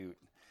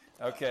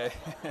Okay.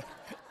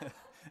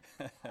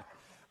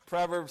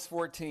 Proverbs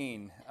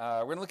 14.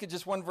 We're going to look at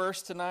just one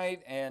verse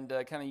tonight and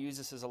kind of use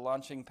this as a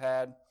launching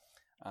pad.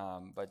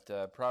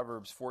 But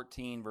Proverbs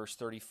 14, verse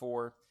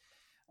 34,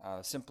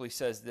 simply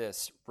says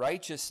this: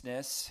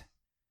 righteousness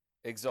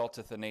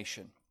exalteth a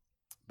nation,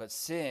 but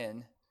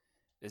sin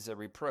is a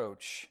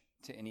reproach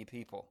to any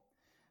people.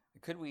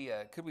 Could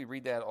we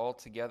read that all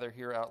together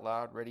here out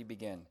loud? Ready,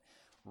 begin.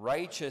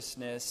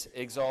 Righteousness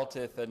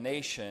exalteth a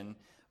nation,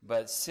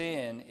 but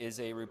sin is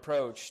a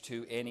reproach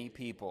to any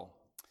people.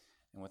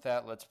 And with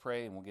that, let's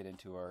pray and we'll get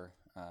into our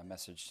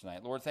message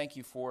tonight. Lord, thank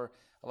you for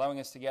allowing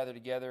us to gather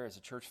together as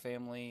a church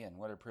family, and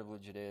what a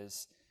privilege it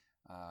is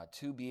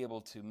to be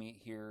able to meet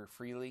here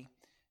freely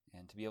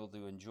and to be able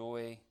to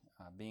enjoy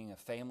being a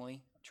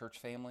family, a church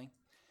family.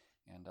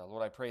 And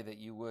Lord, I pray that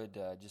you would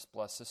just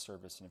bless this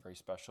service in a very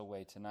special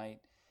way tonight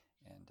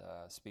and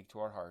speak to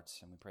our hearts.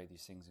 And we pray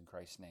these things in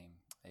Christ's name.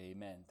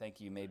 Amen. Thank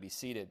you. You may be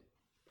seated.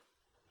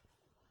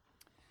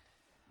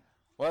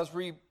 Well, as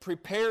we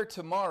prepare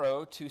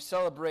tomorrow to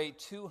celebrate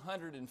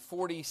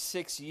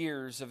 246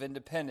 years of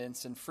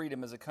independence and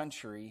freedom as a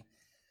country,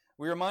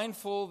 we are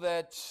mindful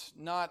that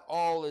not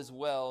all is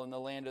well in the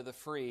land of the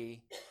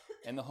free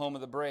and the home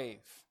of the brave.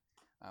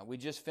 We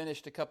just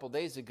finished a couple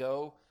days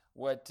ago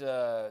what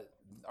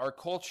our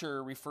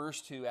culture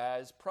refers to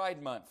as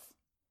Pride Month.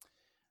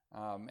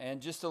 And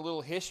just a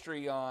little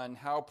history on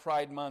how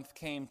Pride Month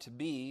came to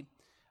be.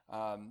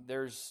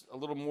 There's a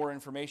little more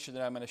information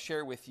that I'm going to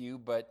share with you,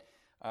 but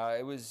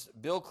it was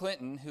Bill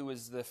Clinton who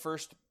was the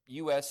first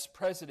U.S.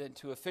 president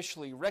to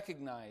officially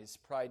recognize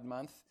Pride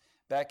Month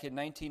back in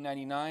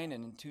 1999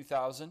 and in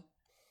 2000.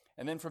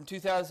 And then from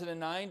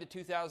 2009 to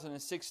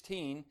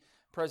 2016,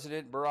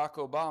 President Barack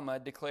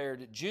Obama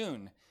declared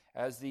June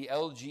as the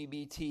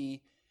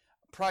LGBT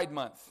Pride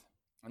Month.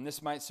 And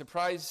this might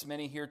surprise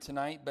many here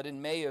tonight, but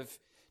in May of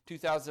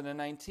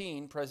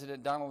 2019,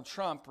 President Donald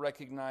Trump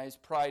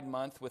recognized Pride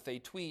Month with a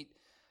tweet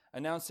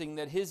announcing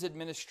that his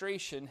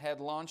administration had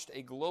launched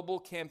a global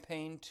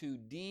campaign to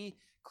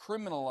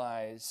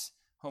decriminalize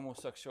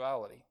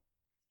homosexuality.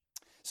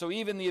 So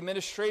even the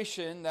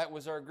administration, that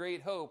was our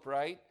great hope,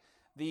 right?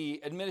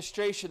 The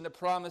administration that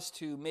promised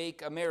to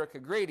make America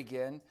great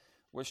again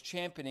was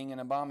championing an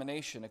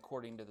abomination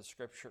according to the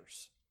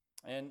scriptures.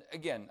 And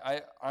again,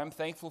 I'm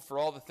thankful for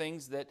all the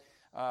things that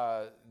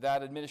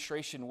that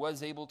administration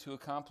was able to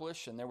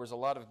accomplish, and there was a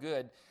lot of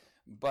good.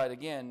 But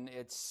again,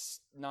 it's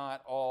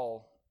not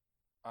all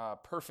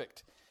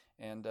perfect.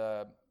 And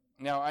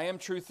now I am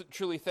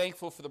truly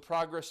thankful for the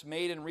progress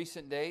made in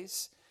recent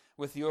days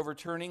with the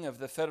overturning of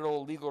the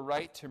federal legal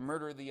right to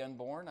murder the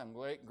unborn. I'm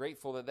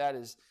grateful that that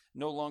is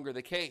no longer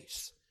the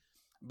case.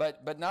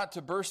 But not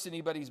to burst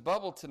anybody's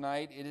bubble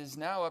tonight, it is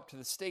now up to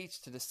the states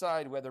to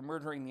decide whether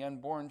murdering the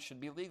unborn should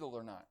be legal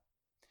or not.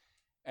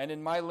 And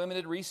in my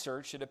limited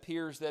research, it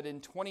appears that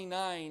in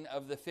 29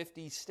 of the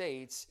 50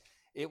 states,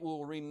 it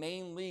will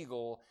remain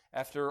legal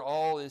after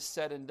all is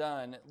said and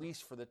done, at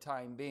least for the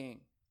time being.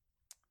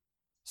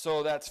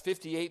 So that's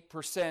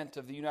 58%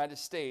 of the United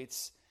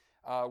States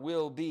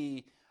will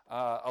be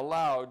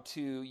allowed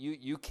to,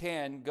 you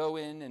can go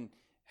in and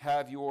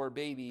have your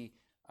baby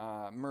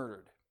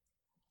murdered.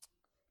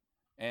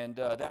 And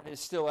that is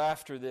still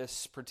after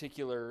this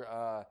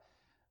particular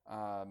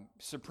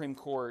Supreme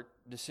Court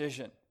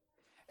decision.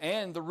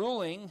 And the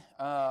ruling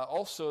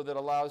also that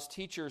allows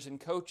teachers and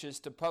coaches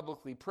to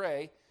publicly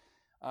pray.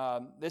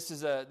 This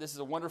is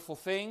a wonderful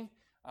thing.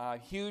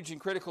 Huge and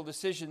critical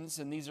decisions,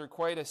 and these are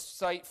quite a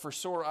sight for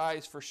sore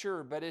eyes for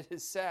sure. But it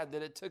is sad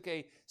that it took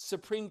a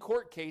Supreme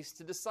Court case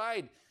to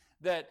decide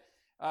that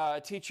a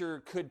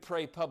teacher could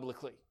pray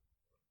publicly.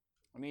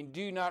 I mean,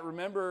 do you not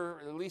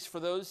remember, at least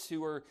for those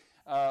who are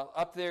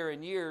up there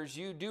in years,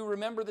 you do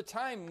remember the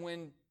time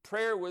when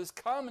prayer was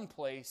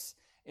commonplace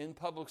in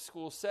public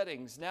school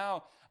settings.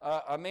 Now,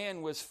 a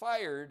man was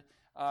fired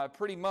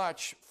pretty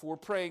much for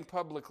praying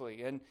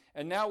publicly. And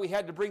now we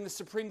had to bring the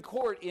Supreme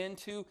Court in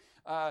to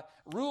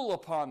rule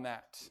upon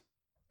that.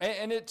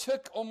 And it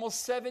took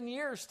almost 7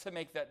 years to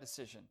make that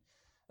decision.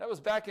 That was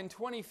back in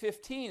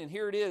 2015, and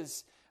here it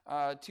is,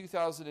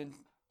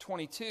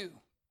 2022.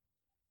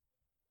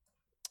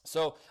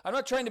 So I'm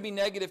not trying to be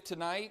negative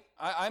tonight.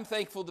 I'm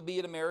thankful to be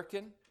an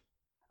American.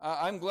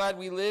 I'm glad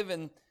we live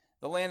in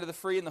the land of the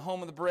free and the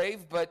home of the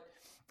brave, but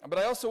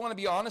I also want to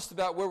be honest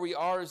about where we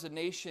are as a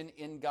nation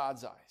in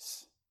God's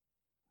eyes.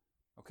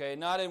 Okay,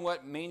 not in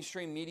what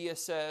mainstream media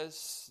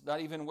says, not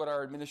even what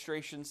our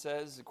administration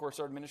says. Of course,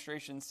 our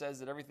administration says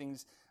that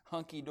everything's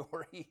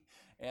hunky-dory,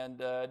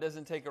 and it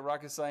doesn't take a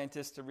rocket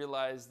scientist to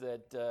realize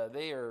that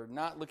they are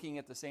not looking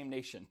at the same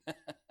nation.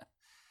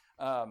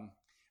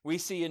 We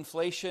see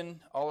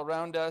inflation all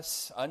around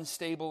us,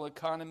 unstable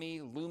economy,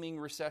 looming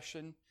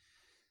recession,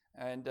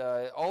 and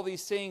all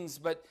these things.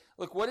 But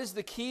look, what is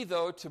the key,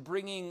 though, to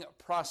bringing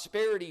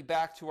prosperity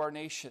back to our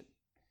nation?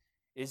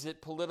 Is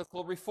it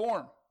political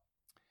reform?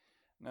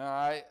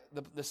 Now,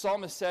 the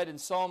psalmist said in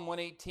Psalm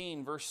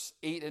 118, verse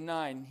 8 and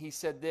 9, he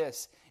said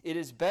this: "It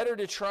is better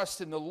to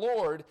trust in the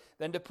Lord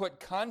than to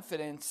put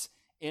confidence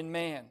in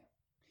man."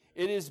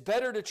 It is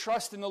better to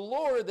trust in the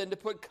Lord than to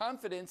put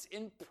confidence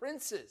in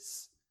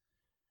princes.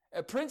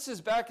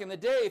 Princes back in the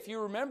day, if you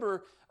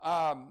remember,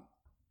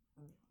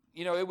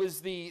 it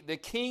was the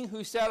king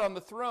who sat on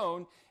the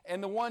throne,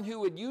 and the one who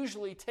would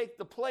usually take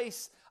the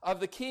place of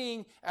the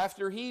king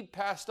after he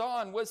passed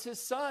on was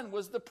his son,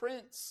 was the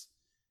prince.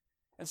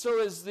 And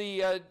so as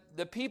the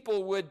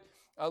people would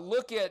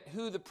look at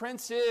who the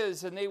prince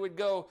is, and they would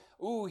go,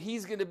 ooh,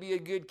 he's going to be a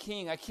good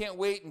king. I can't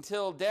wait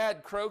until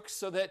dad croaks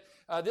so that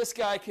this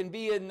guy can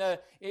be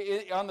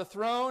on the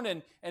throne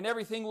and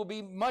everything will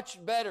be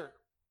much better.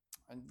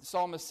 And the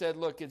psalmist said,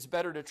 look, it's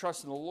better to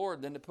trust in the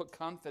Lord than to put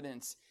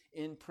confidence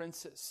in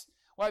princes.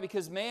 Why?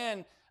 Because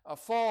man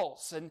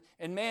falls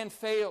and man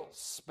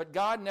fails, but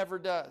God never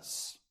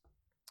does.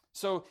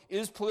 So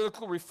is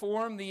political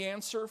reform the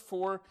answer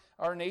for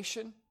our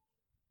nation?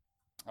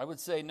 I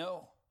would say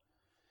no.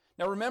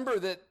 Now remember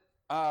that,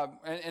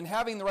 and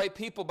having the right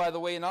people, by the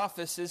way, in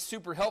office is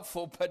super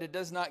helpful, but it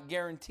does not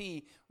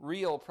guarantee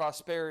real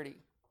prosperity.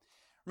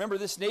 Remember,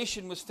 this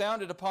nation was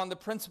founded upon the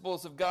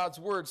principles of God's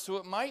word, so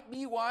it might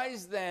be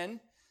wise then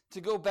to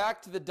go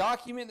back to the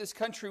document this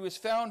country was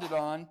founded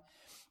on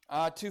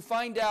to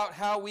find out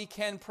how we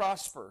can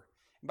prosper.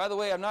 And by the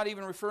way, I'm not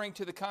even referring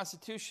to the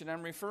Constitution.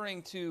 I'm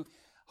referring to,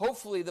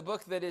 hopefully, the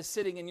book that is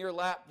sitting in your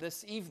lap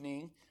this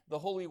evening, the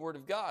Holy Word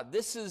of God.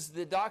 This is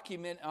the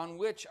document on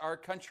which our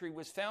country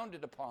was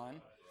founded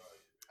upon.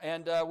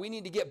 And we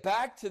need to get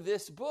back to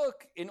this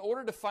book in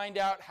order to find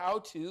out how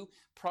to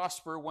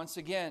prosper once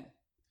again.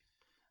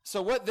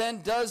 So what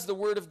then does the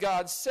Word of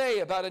God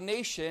say about a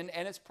nation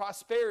and its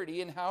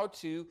prosperity and how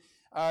to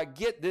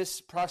get this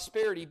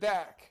prosperity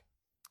back?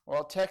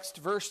 Well, text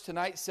verse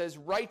tonight says,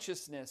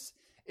 righteousness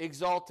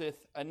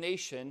exalteth a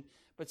nation,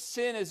 but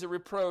sin is a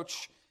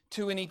reproach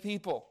to any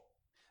people.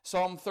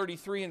 Psalm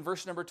 33 and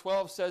verse number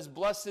 12 says,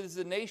 blessed is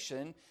the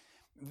nation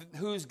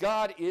whose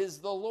God is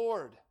the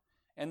Lord,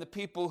 and the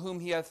people whom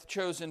he hath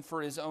chosen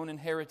for his own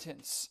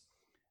inheritance.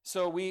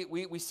 So we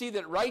see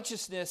that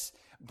righteousness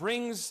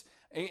brings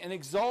and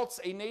exalts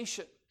a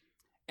nation.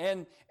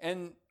 And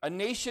a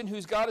nation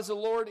whose God is the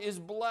Lord is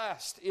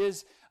blessed,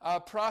 is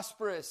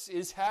prosperous,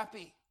 is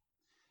happy.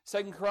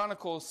 2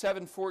 Chronicles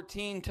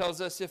 7:14 tells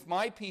us, if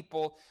my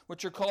people,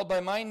 which are called by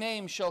my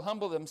name, shall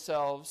humble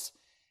themselves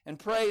and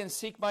pray and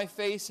seek my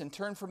face and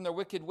turn from their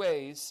wicked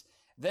ways,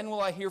 then will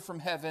I hear from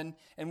heaven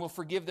and will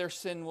forgive their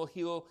sin, will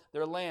heal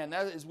their land.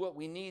 That is what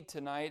we need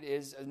tonight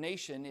as a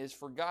nation, is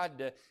for God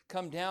to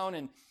come down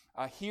and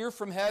hear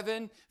from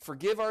heaven,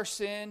 forgive our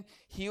sin,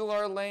 heal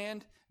our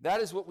land.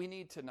 That is what we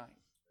need tonight.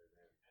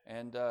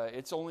 And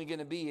it's only going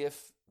to be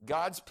if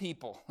God's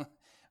people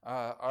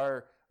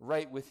are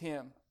right with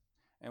him.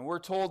 And we're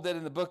told that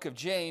in the book of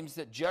James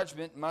that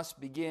judgment must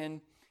begin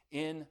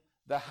in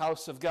the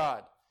house of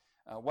God.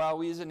 While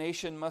we as a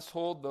nation must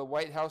hold the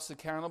White House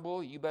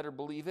accountable, you better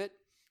believe it.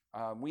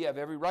 We have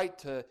every right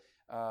to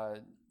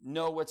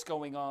know what's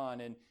going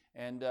on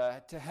and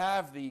to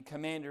have the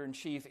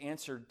commander-in-chief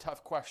answer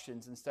tough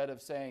questions instead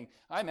of saying,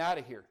 I'm out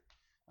of here,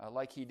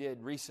 like he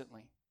did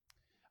recently.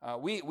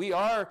 We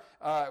are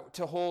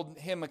to hold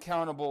him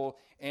accountable,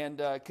 and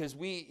because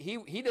we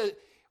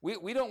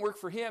don't work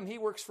for him, he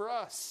works for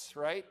us,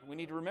 right? We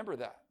need to remember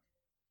that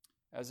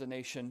as a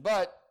nation.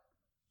 But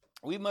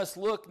we must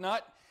look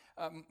not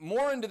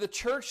more into the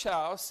church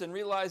house and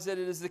realize that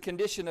it is the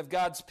condition of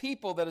God's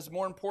people that is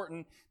more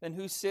important than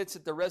who sits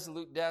at the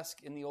resolute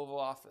desk in the Oval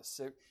Office.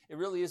 It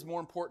really is more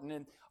important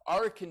in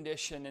our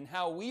condition and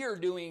how we are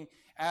doing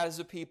as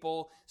a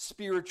people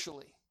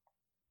spiritually.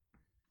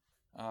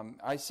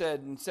 I said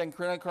in 2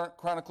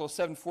 Chronicles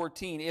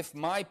 7:14, if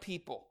my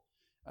people,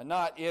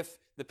 not if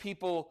the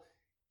people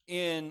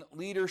in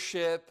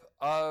leadership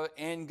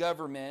and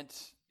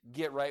government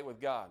get right with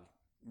God.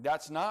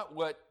 That's not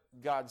what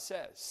God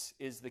says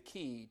is the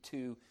key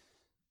to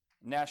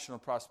national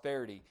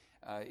prosperity.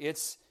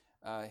 It's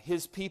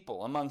his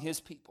people, among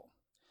his people.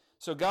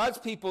 So God's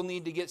people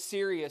need to get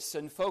serious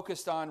and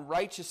focused on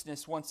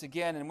righteousness once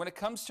again. And when it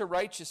comes to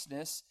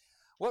righteousness,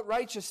 what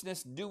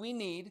righteousness do we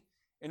need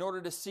in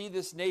order to see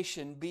this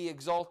nation be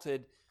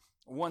exalted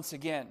once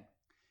again?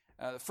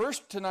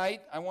 First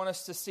tonight, I want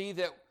us to see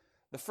that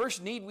the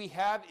first need we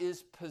have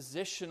is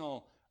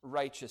positional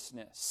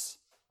righteousness.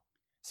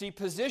 See,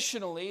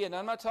 positionally, and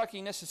I'm not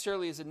talking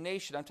necessarily as a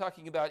nation, I'm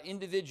talking about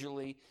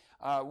individually,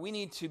 we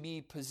need to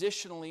be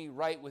positionally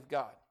right with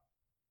God.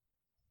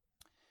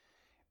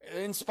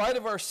 In spite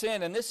of our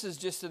sin, and this is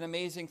just an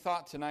amazing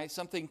thought tonight,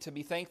 something to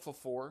be thankful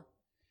for.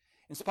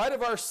 In spite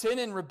of our sin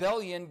and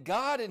rebellion,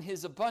 God in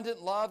his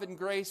abundant love and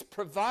grace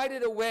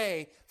provided a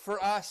way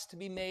for us to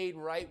be made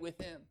right with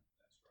him.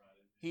 That's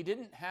right. He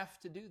didn't have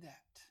to do that.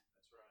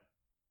 That's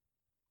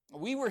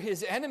right. We were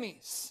his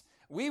enemies.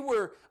 We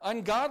were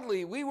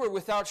ungodly. We were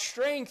without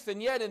strength.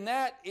 And yet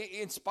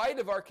in spite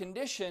of our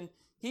condition,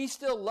 he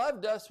still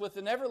loved us with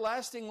an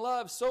everlasting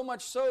love, so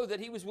much so that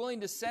he was willing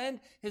to send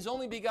his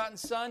only begotten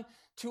Son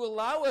to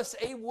allow us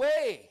a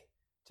way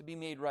to be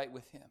made right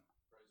with him.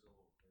 Praise the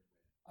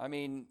Lord. I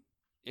mean,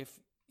 if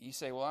you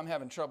say, well, I'm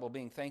having trouble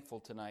being thankful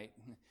tonight,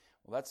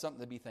 well, that's something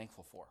to be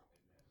thankful for.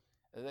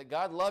 that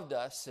God loved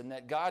us and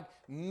that God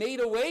made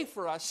a way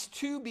for us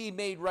to be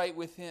made right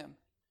with Him.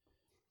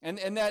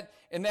 And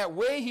that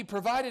way He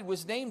provided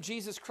was named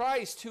Jesus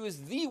Christ, who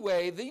is the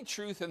way, the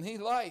truth, and the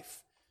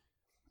life.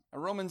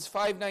 Romans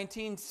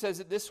 5:19 says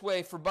it this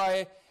way, For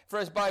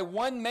as by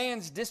one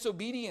man's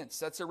disobedience,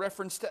 that's a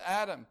reference to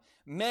Adam,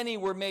 many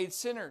were made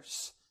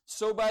sinners,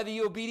 so by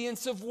the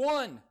obedience of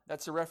one,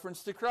 that's a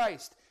reference to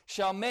Christ,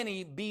 shall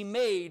many be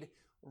made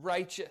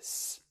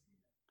righteous.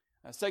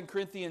 2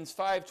 Corinthians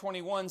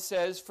 5:21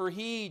 says, For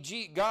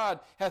He,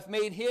 God, hath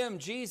made Him,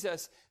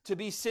 Jesus, to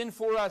be sin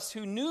for us,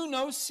 who knew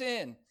no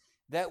sin,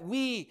 that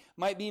we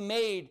might be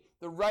made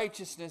the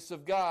righteousness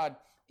of God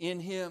in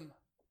Him.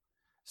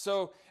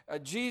 So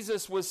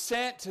Jesus was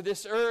sent to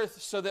this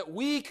earth so that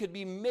we could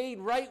be made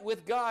right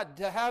with God,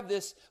 to have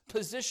this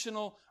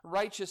positional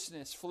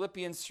righteousness.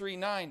 Philippians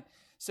 3:9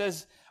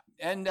 says,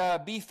 And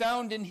be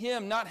found in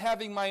Him, not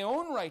having my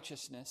own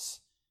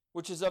righteousness,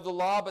 which is of the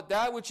law, but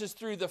that which is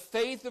through the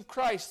faith of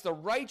Christ, the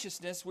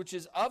righteousness which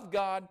is of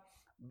God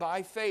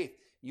by faith.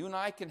 You and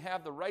I can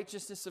have the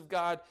righteousness of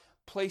God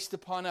placed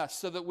upon us,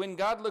 so that when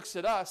God looks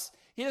at us,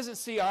 He doesn't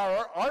see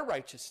our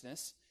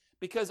righteousness,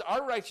 because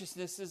our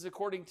righteousnesses,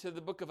 according to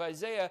the book of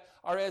Isaiah,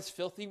 are as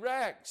filthy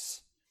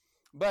rags.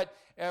 But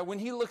when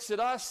He looks at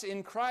us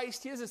in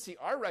Christ, He doesn't see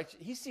our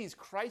righteousness. He sees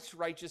Christ's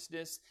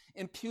righteousness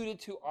imputed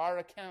to our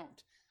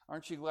account.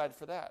 Aren't you glad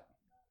for that?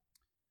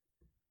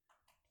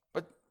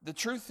 But the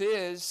truth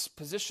is,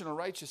 positional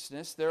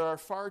righteousness, there are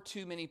far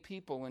too many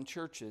people in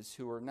churches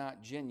who are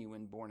not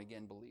genuine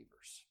born-again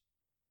believers.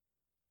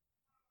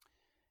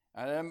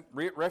 I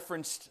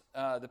referenced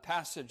the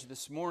passage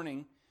this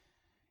morning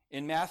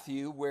in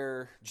Matthew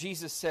where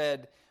Jesus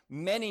said,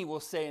 Many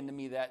will say unto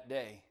me that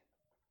day,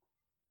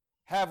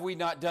 Have we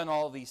not done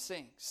all these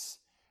things?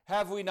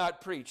 Have we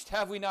not preached?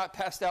 Have we not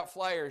passed out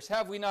flyers?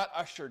 Have we not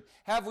ushered?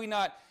 Have we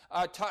not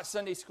taught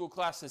Sunday school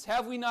classes?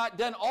 Have we not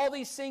done all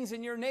these things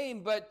in your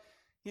name? But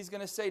He's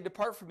going to say,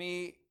 Depart from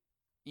me,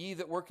 ye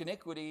that work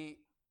iniquity,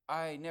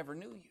 I never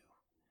knew you.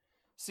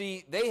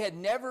 See, they had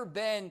never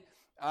been,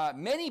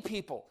 many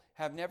people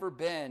have never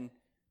been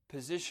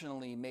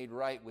positionally made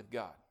right with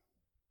God.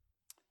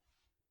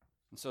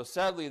 And so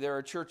sadly, there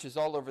are churches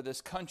all over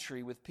this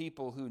country with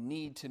people who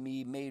need to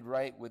be made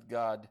right with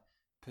God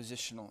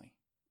positionally.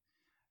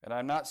 And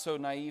I'm not so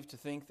naive to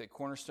think that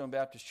Cornerstone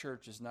Baptist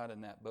Church is not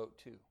in that boat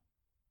too.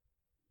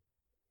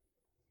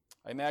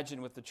 I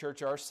imagine with the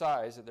church our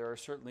size that there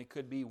certainly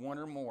could be one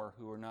or more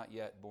who are not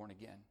yet born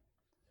again,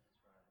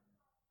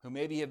 who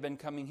maybe have been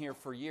coming here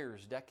for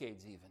years,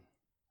 decades even,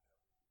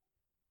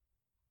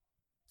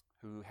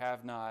 who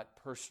have not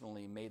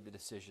personally made the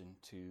decision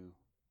to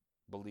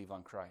believe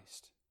on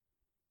Christ.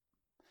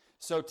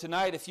 So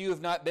tonight, if you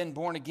have not been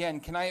born again,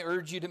 can I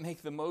urge you to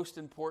make the most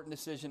important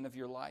decision of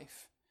your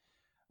life?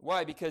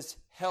 Why? Because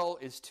hell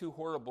is too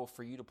horrible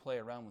for you to play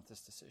around with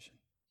this decision.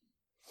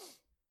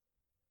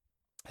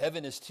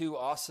 Heaven is too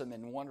awesome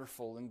and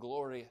wonderful and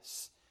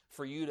glorious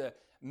for you to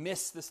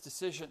miss this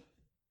decision.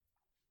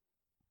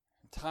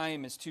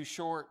 Time is too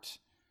short.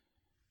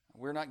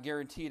 We're not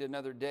guaranteed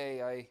another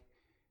day. I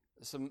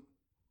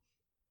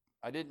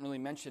didn't really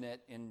mention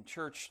it in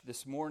church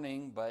this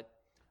morning, but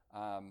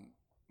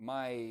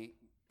my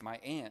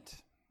aunt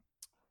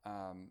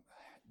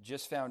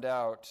just found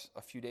out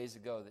a few days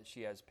ago that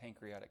she has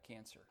pancreatic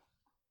cancer.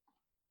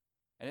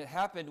 And it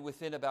happened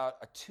within about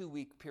a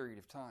 2-week period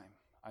of time.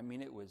 I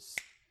mean, it was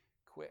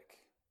quick.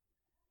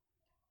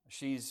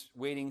 She's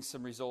waiting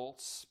some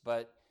results,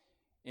 but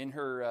in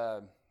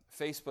her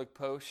Facebook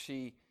post,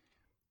 she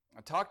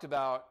talked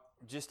about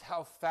just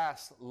how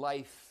fast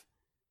life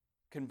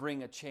can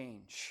bring a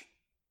change.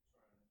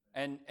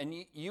 And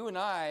you and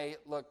I,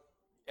 look,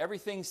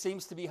 everything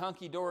seems to be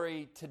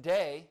hunky-dory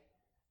today.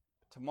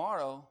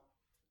 Tomorrow,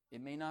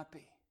 it may not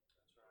be.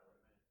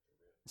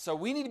 So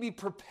we need to be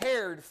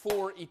prepared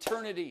for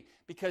eternity,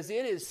 because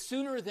it is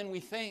sooner than we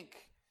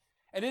think.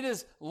 And it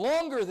is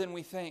longer than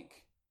we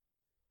think.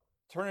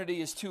 Eternity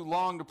is too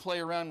long to play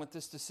around with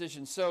this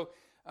decision. So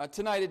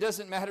tonight, it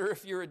doesn't matter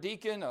if you're a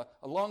deacon, a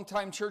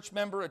longtime church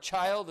member, a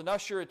child, an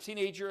usher, a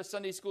teenager, a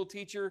Sunday school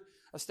teacher,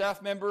 a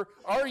staff member.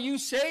 Are you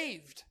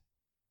saved?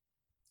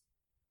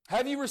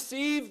 Have you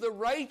received the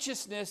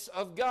righteousness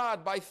of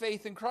God by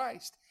faith in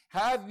Christ?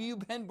 Have you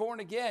been born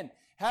again?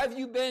 Have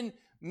you been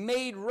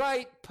made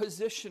right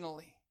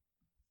positionally?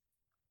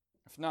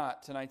 If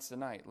not, tonight's the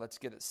night. Let's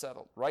get it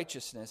settled.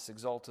 Righteousness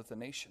exalteth a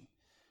nation.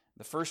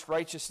 The first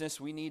righteousness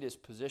we need is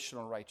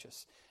positional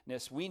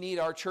righteousness. We need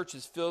our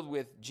churches filled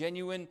with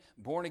genuine,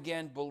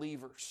 born-again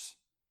believers.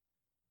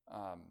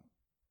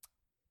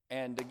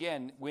 And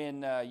again,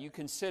 when you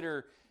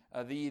consider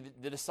the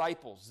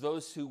disciples,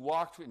 those who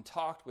walked and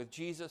talked with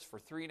Jesus for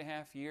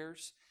 3.5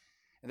 years,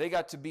 and they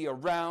got to be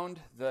around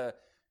the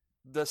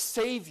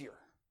Savior.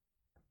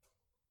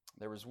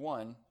 There was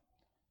one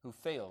who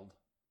failed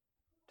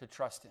to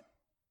trust Him,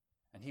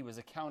 and he was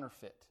a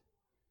counterfeit.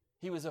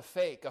 He was a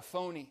fake, a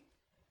phony,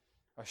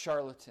 a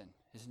charlatan.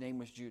 His name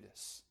was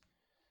Judas.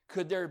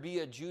 Could there be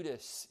a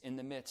Judas in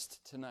the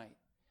midst tonight?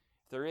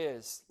 If there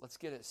is, let's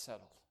get it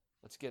settled.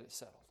 Let's get it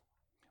settled.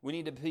 We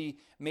need to be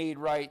made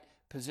right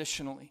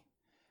positionally.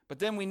 But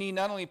then we need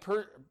not only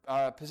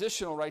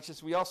positional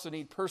righteousness, we also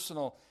need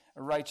personal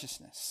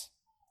righteousness.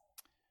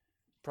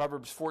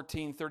 Proverbs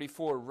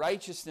 14:34,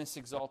 righteousness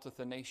exalteth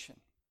a nation,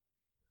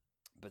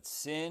 but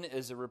sin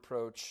is a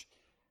reproach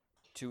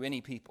to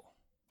any people.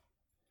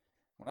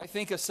 When I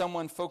think of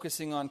someone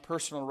focusing on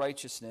personal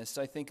righteousness,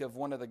 I think of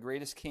one of the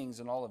greatest kings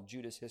in all of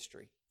Judah's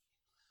history,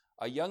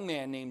 a young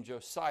man named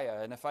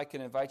Josiah. And if I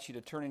can invite you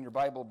to turn in your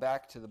Bible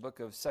back to the book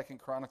of 2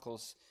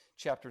 Chronicles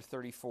chapter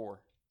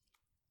 34.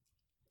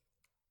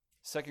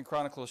 2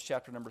 Chronicles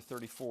chapter number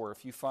 34.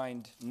 If you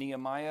find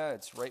Nehemiah,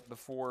 it's right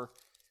before,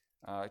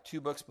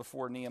 2 books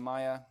before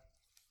Nehemiah.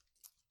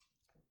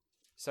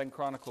 2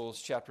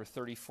 Chronicles chapter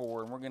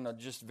 34. And we're going to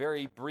just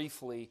very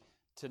briefly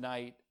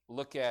tonight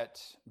look at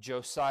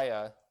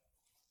Josiah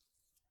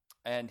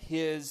and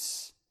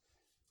his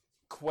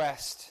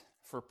quest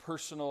for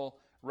personal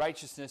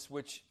righteousness,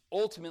 which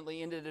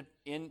ultimately ended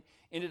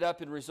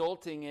up in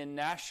resulting in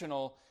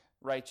national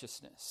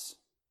righteousness.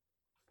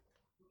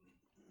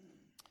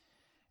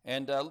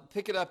 And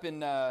pick it up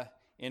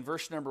in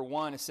verse number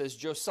 1. It says,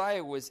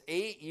 Josiah was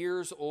 8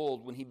 years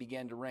old when he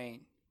began to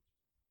reign.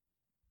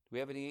 Do we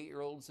have any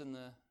 8-year-olds in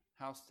the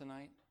house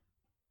tonight?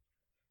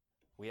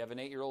 We have an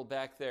 8-year-old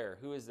back there.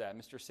 Who is that?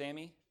 Mr.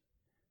 Sammy?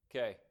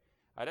 Okay.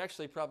 I'd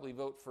actually probably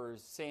vote for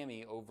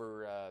Sammy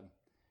over,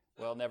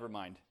 well, never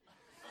mind.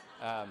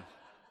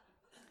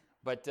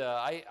 But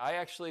I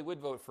actually would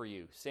vote for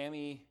you.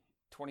 Sammy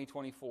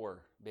 2024,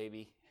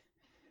 baby.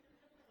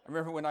 I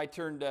remember when I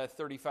turned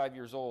 35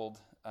 years old,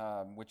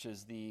 which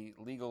is the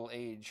legal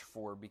age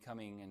for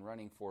becoming and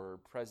running for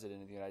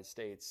president of the United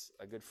States,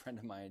 a good friend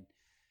of mine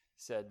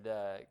said,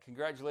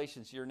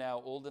 congratulations, you're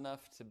now old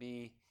enough to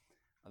be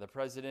the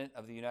President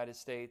of the United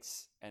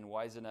States and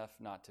wise enough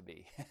not to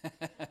be.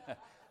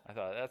 I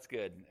thought, that's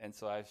good. And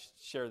so I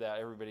share that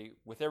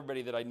with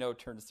everybody that I know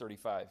turns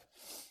 35.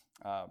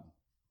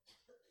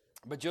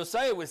 But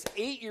Josiah was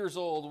 8 years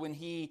old when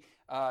he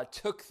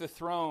took the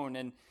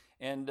throne.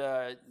 And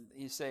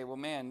you say, well,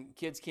 man,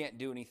 kids can't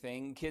do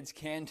anything. Kids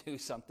can do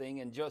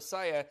something. And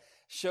Josiah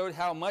showed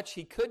how much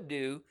he could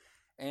do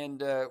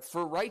and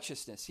for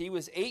righteousness. He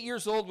was 8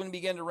 years old when he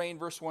began to reign,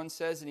 verse 1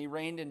 says, and he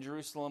reigned in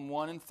Jerusalem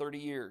 31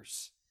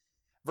 years.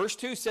 Verse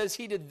 2 says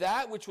he did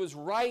that which was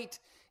right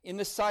in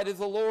the sight of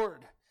the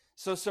Lord.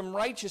 So some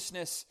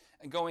righteousness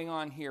going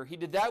on here. He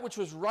did that which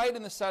was right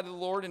in the sight of the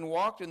Lord and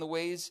walked in the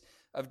ways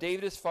of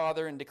David his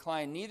father and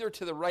declined neither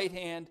to the right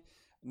hand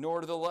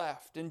nor to the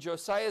left. In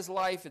Josiah's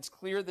life, it's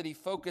clear that he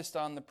focused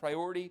on the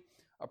priority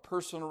of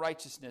personal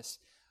righteousness.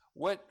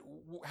 What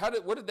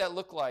did that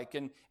look like?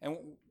 And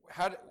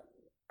how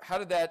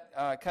did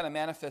that kind of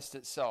manifest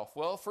itself?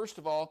 Well, first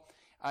of all,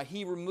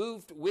 he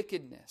removed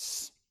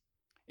wickedness.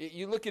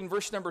 You look in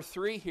verse number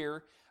 3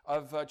 here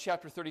of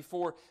chapter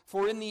 34.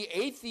 For in the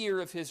 8th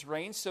year of his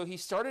reign, so he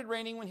started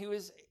reigning when he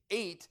was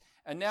 8,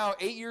 and now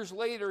 8 years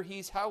later,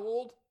 he's how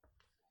old?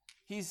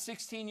 He's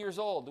 16 years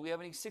old. Do we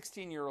have any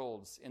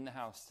 16-year-olds in the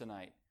house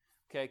tonight?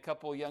 Okay, a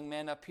couple young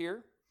men up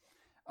here.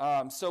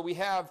 So we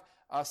have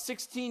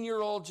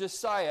 16-year-old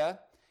Josiah,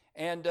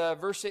 and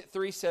verse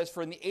 3 says,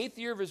 for in the 8th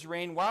year of his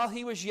reign, while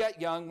he was yet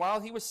young,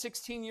 while he was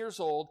 16 years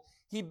old,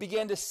 he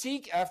began to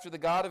seek after the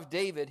God of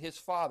David, his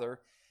father.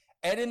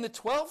 And in the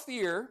 12th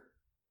year,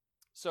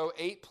 so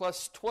 8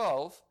 plus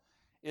 12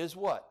 is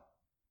what?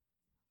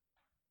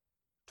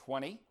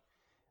 20,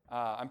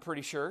 I'm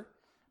pretty sure.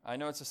 I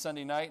know it's a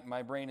Sunday night,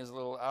 my brain is a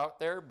little out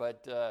there,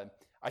 but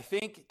I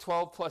think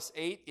 12 plus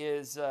 8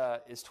 is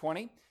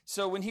 20.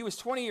 So when he was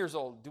 20 years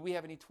old, do we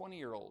have any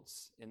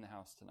 20-year-olds in the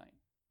house tonight?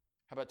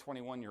 How about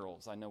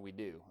 21-year-olds? I know we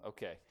do.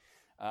 Okay.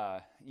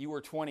 You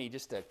were 20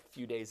 just a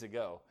few days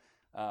ago.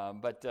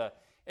 But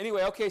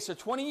anyway, okay, so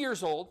 20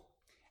 years old.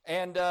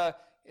 And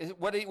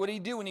what did he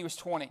do when he was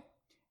 20?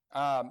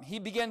 He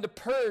began to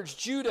purge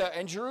Judah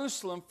and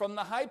Jerusalem from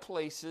the high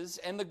places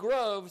and the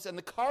groves and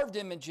the carved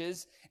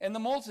images and the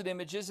molten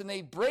images, and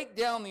they break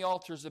down the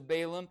altars of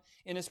Baalim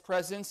in his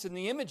presence, and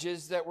the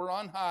images that were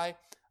on high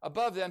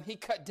above them he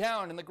cut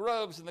down, and the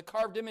groves and the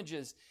carved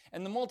images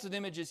and the molten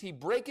images he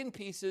brake in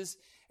pieces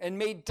and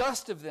made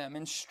dust of them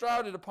and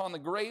shrouded upon the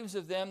graves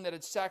of them that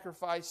had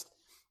sacrificed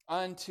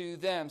unto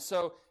them.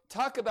 So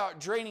talk about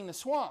draining the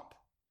swamp.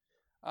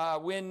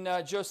 When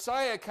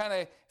Josiah kind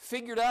of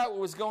figured out what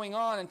was going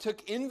on and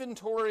took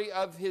inventory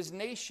of his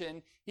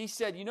nation, he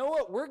said, you know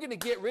what, we're going to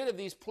get rid of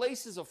these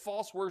places of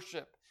false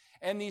worship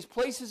and these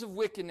places of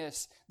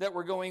wickedness that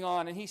were going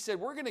on. And he said,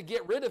 we're going to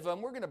get rid of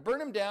them. We're going to burn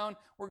them down.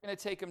 We're going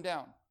to take them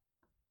down.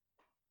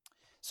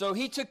 So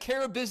he took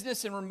care of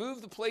business and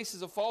removed the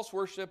places of false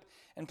worship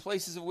and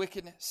places of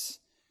wickedness.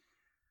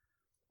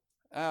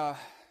 2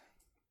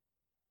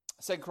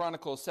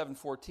 Chronicles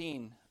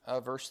 7:14,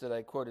 a verse that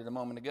I quoted a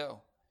moment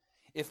ago.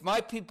 If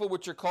my people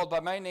which are called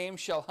by my name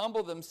shall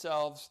humble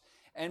themselves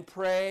and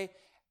pray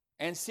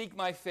and seek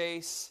my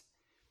face.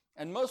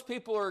 And most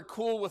people are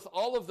cool with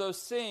all of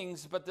those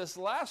things, but this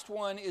last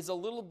one is a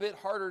little bit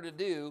harder to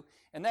do,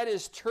 and that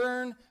is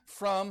turn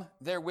from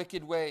their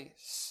wicked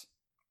ways.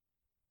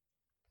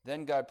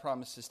 then God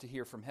promises to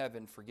hear from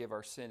heaven, forgive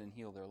our sin, and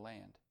heal their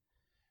land.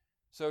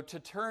 So to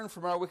turn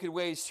from our wicked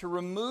ways, to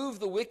remove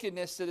the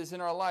wickedness that is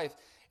in our life.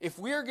 If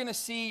we're going to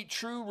see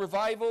true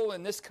revival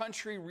in this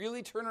country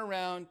really turn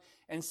around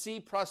and see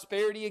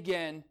prosperity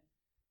again,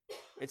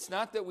 it's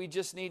not that we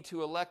just need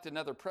to elect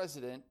another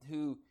president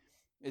who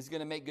is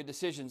going to make good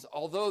decisions,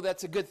 although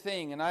that's a good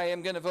thing, and I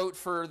am going to vote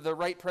for the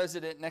right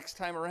president next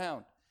time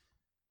around.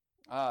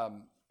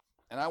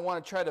 And I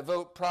want to try to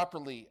vote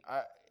properly,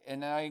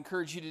 and I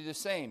encourage you to do the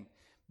same.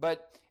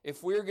 But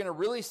if we're going to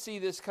really see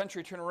this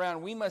country turn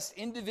around, we must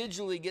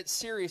individually get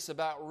serious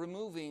about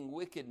removing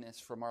wickedness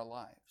from our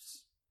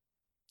lives.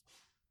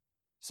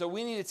 So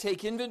we need to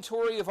take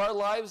inventory of our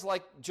lives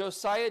like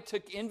Josiah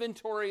took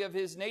inventory of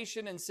his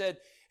nation and said,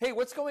 hey,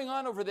 what's going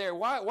on over there?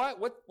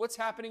 What's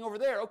happening over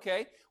there?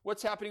 Okay,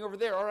 what's happening over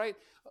there? All right,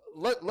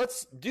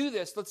 let's do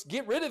this. Let's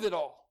get rid of it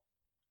all.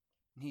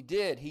 And he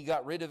did. He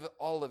got rid of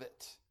all of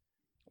it.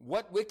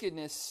 What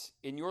wickedness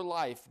in your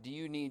life do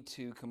you need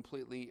to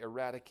completely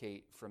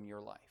eradicate from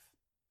your life?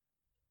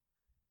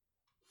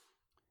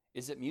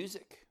 Is it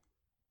music?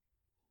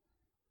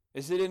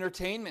 Is it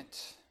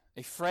entertainment?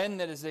 A friend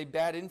that is a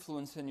bad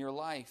influence in your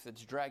life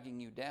that's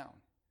dragging you down?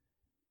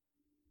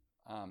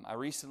 I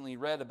recently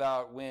read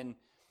about when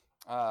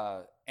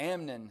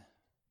Amnon,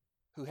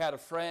 who had a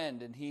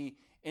friend, and he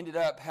ended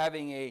up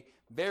having a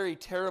very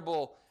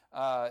terrible,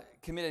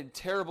 committed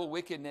terrible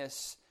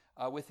wickedness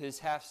with his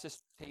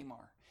half-sister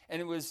Tamar. And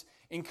it was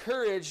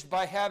encouraged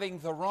by having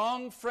the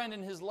wrong friend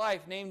in his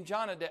life named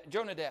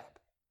Jonadab.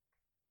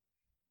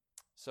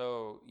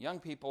 So, young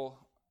people,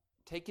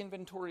 take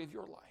inventory of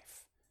your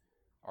life.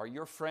 Are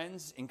your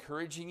friends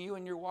encouraging you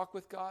in your walk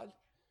with God?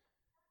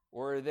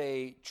 Or are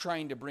they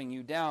trying to bring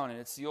you down? And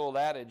it's the old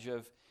adage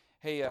of,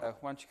 hey, why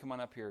don't you come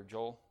on up here,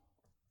 Joel?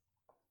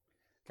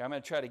 Okay, I'm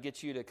going to try to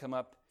get you to come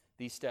up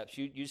these steps.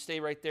 You stay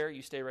right there,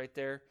 you stay right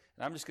there,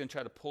 and I'm just going to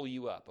try to pull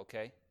you up,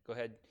 okay? Go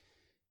ahead.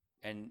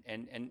 And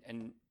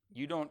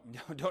you don't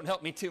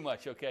help me too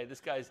much, okay? This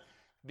guy's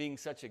being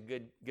such a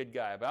good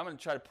guy. But I'm going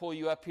to try to pull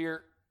you up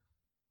here.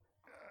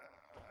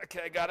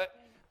 Okay, I got it.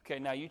 Okay,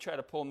 now you try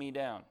to pull me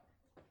down.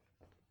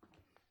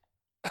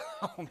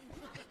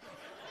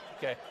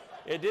 Okay.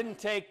 It didn't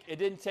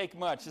take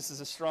much. This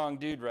is a strong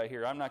dude right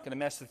here. I'm not going to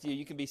mess with you.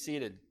 You can be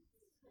seated.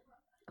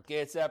 Okay,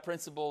 it's that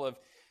principle of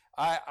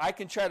I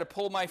can try to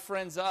pull my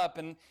friends up,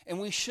 and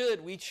we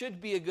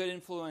should be a good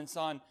influence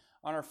on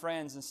our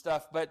friends and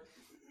stuff, but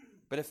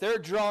if they're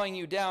drawing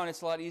you down,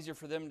 it's a lot easier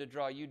for them to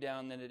draw you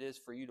down than it is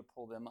for you to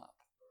pull them up.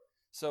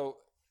 So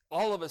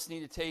all of us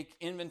need to take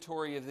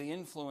inventory of the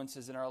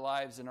influences in our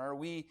lives, and are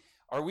we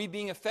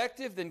being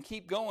effective? Then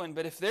keep going.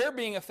 But if they're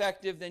being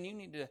effective, then you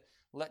need to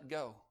let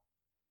go.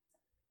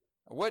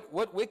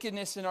 What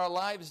wickedness in our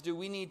lives do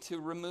we need to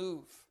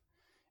remove?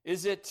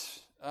 Is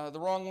it the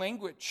wrong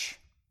language?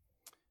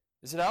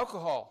 Is it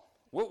alcohol?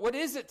 What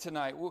is it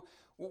tonight?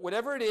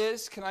 Whatever it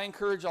is, can I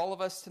encourage all of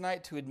us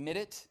tonight to admit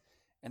it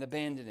and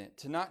abandon it,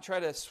 to not try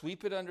to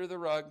sweep it under the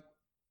rug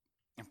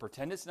and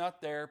pretend it's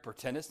not there,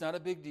 pretend it's not a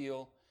big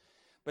deal,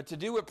 but to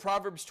do what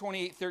Proverbs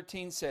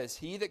 28:13 says,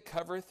 he that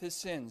covereth his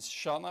sins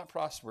shall not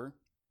prosper,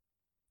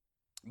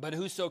 but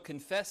whoso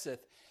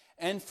confesseth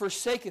and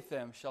forsaketh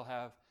them shall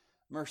have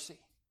mercy.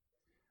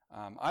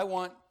 I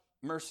want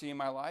mercy in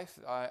my life.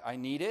 I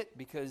need it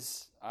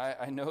because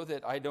I know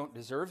that I don't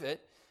deserve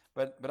it,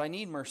 but I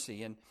need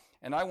mercy. And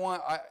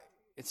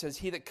it says,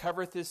 he that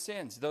covereth his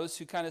sins, those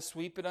who kind of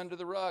sweep it under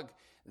the rug,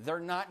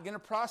 they're not going to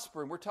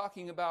prosper. And we're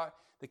talking about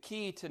the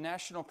key to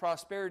national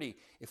prosperity.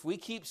 If we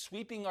keep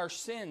sweeping our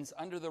sins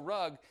under the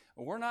rug,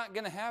 we're not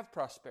going to have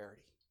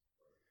prosperity.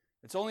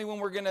 It's only when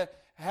we're going to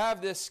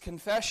have this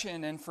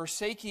confession and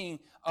forsaking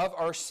of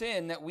our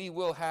sin that we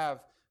will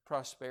have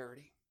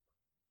prosperity.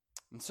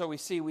 And so we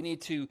see we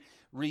need to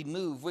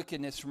remove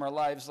wickedness from our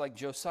lives like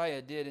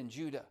Josiah did in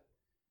Judah.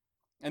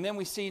 And then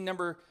we see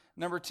number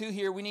 2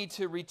 here, we need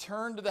to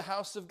return to the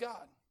house of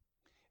God.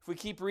 If we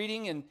keep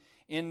reading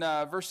in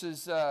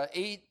verses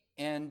 8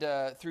 and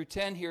through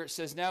 10 here, it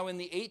says, now in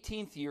the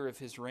 18th year of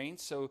his reign,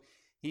 so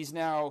he's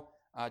now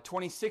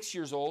 26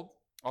 years old.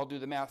 I'll do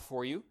the math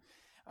for you.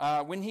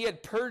 When he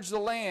had purged the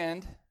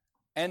land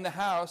and the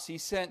house, he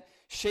sent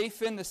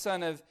Shaphan the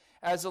son of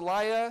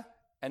Azaliah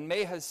and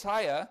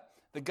Mahaziah,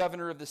 the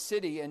governor of the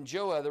city, and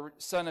Joah the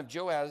son of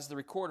Joaz, the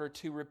recorder,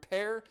 to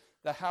repair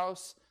the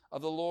house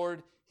of the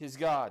Lord his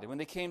God. And when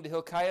they came to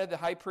Hilkiah the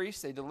high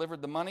priest, they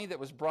delivered the money that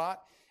was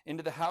brought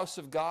into the house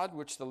of God,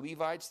 which the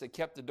Levites that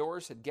kept the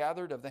doors had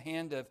gathered of the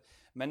hand of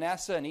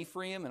Manasseh and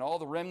Ephraim and all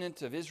the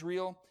remnant of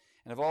Israel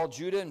and of all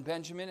Judah and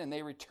Benjamin. And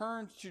they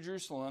returned to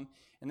Jerusalem,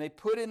 and they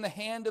put in the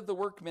hand of the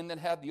workmen that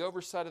had the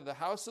oversight of the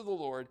house of the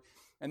Lord,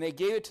 and they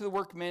gave it to the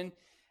workmen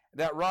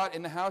that wrought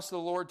in the house of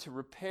the Lord to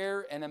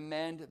repair and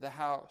amend the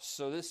house.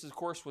 So this, of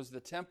course, was the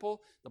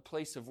temple, the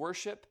place of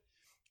worship,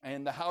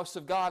 and the house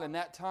of God in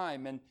that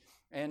time.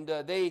 And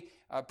they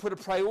put a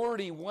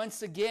priority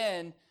once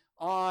again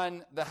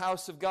on the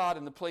house of God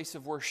and the place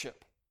of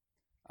worship.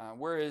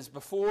 Whereas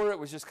before it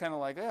was just kind of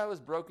like, it was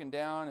broken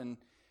down and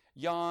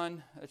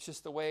yawn. That's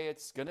just the way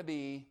it's going to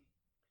be.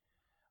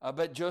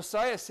 But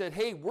Josiah said,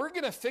 hey, we're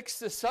going to fix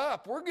this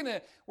up. We're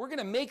going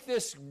to make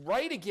this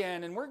right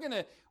again, and we're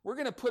going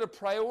to put a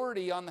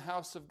priority on the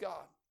house of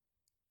God.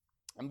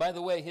 And by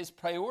the way, his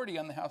priority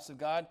on the house of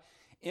God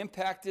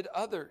impacted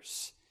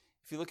others.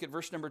 If you look at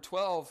verse number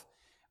 12,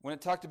 when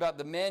it talked about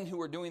the men who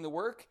were doing the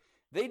work,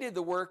 they did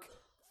the work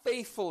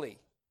faithfully.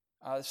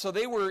 So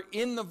they were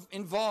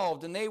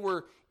involved, and they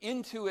were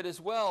into it as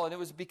well. And it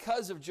was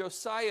because of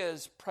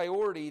Josiah's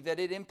priority that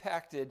it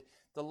impacted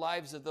the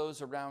lives of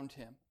those around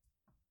him.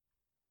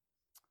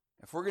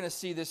 If we're going to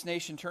see this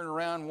nation turn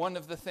around, one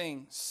of the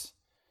things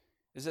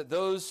is that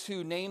those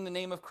who name the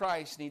name of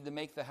Christ need to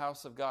make the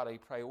house of God a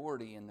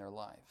priority in their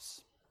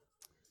lives.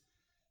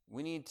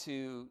 We need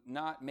to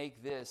not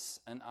make this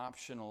an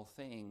optional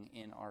thing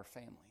in our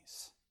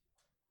families,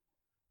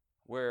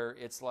 where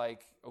it's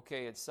like,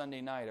 okay, it's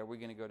Sunday night, are we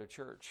going to go to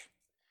church?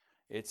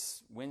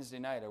 It's Wednesday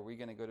night, are we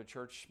going to go to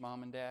church,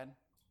 Mom and Dad?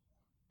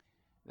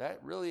 That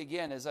really,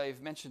 again, as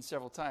I've mentioned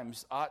several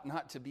times, ought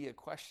not to be a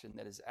question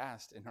that is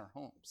asked in our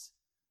homes.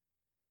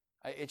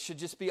 It should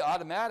just be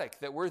automatic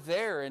that we're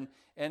there.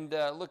 And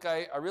look,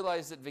 I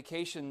realize that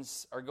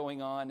vacations are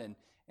going on,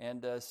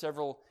 and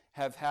several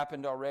have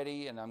happened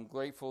already, and I'm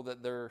grateful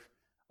that they're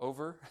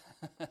over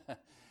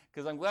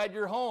because I'm glad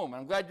you're home.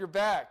 I'm glad you're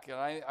back.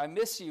 And I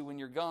miss you when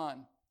you're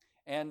gone.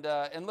 And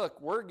look,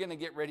 we're going to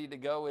get ready to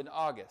go in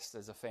August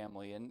as a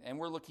family, and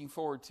we're looking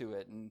forward to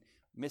it and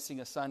missing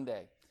a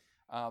Sunday.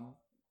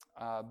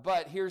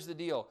 But here's the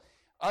deal.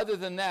 Other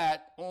than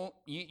that,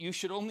 you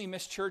should only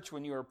miss church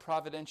when you are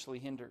providentially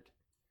hindered.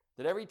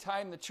 That every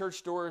time the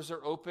church doors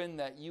are open,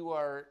 that you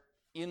are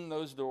in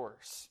those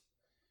doors.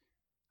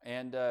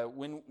 And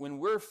when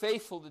we're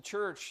faithful to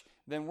church,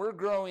 then we're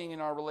growing in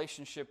our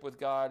relationship with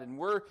God, and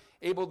we're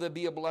able to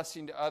be a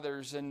blessing to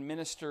others and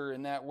minister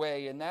in that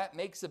way, and that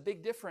makes a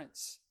big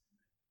difference.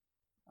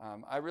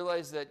 I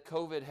realize that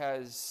COVID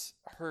has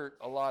hurt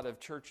a lot of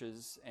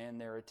churches and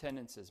their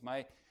attendances.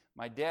 My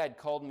dad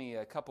called me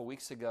a couple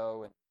weeks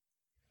ago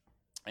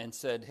and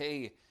said,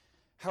 hey,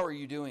 how are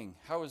you doing?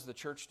 How is the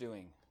church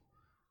doing?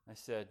 I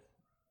said,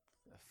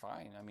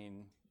 fine. I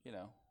mean,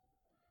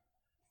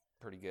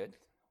 pretty good.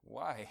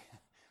 Why?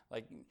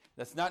 Like,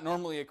 that's not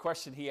normally a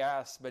question he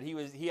asks, but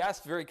he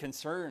asked very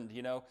concerned,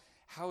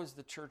 how is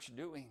the church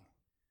doing?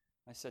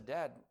 I said,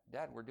 Dad,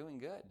 we're doing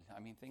good. I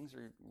mean, things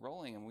are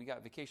rolling, and we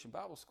got Vacation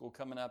Bible School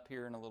coming up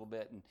here in a little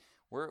bit, and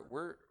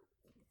we're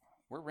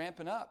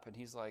ramping up. And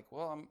he's like,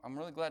 well, I'm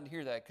really glad to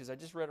hear that, because I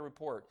just read a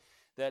report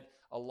that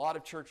a lot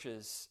of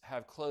churches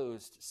have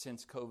closed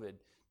since COVID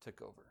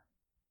took over.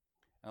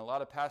 And a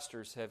lot of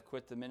pastors have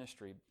quit the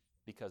ministry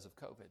because of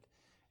COVID.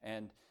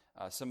 And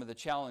some of the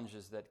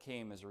challenges that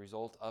came as a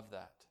result of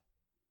that.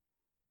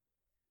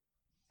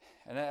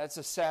 And that's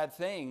a sad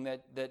thing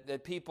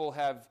that people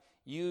have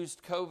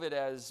used COVID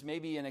as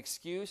maybe an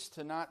excuse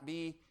to not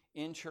be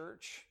in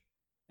church.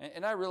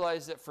 And I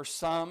realize that for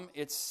some,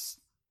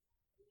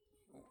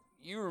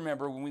 you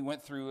remember when we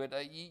went through it,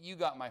 you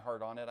got my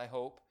heart on it, I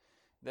hope,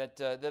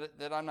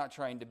 that I'm not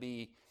trying to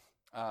be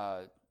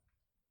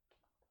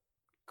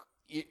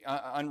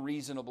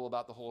unreasonable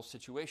about the whole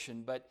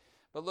situation. But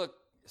look,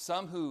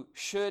 some who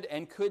should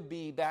and could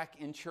be back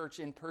in church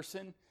in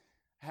person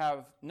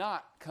have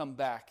not come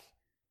back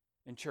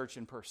in church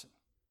in person.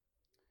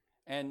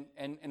 And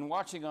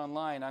watching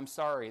online, I'm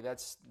sorry,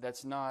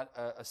 that's not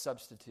a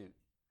substitute.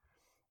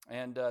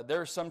 And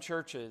there are some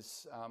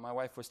churches, my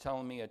wife was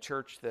telling me a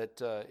church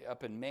that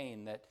up in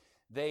Maine, that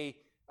they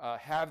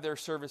have their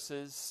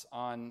services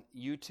on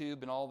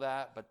YouTube and all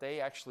that, but they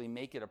actually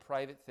make it a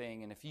private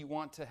thing. And if you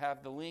want to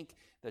have the link,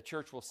 the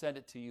church will send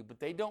it to you. But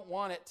they don't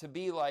want it to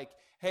be like,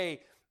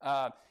 hey,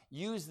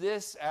 use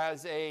this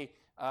as a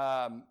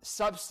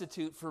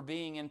substitute for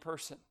being in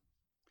person.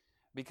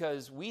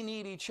 Because we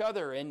need each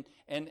other, and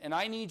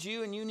I need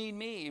you and you need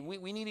me.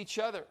 We need each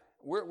other.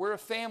 We're a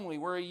family.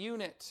 We're a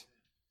unit.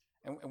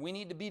 And we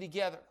need to be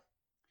together.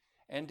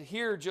 And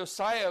here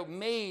Josiah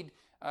made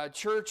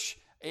church,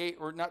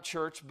 or not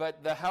church,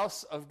 but the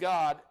house of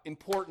God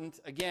important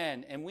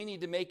again. And we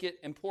need to make it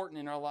important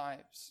in our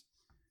lives.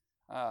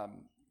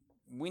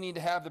 We need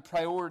to have the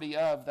priority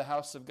of the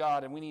house of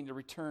God, and we need to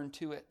return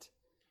to it.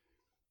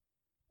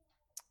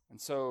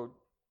 And so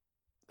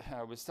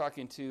I was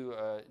talking to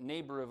a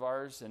neighbor of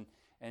ours,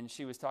 and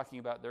she was talking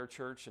about their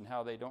church and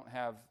how they don't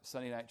have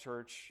Sunday night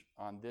church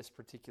on this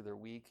particular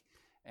week.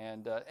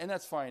 And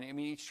that's fine. I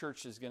mean, each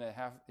church is going to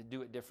have to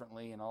do it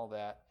differently and all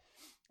that.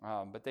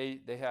 But they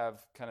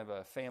have kind of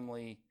a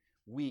family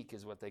week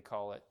is what they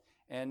call it.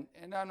 And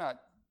I'm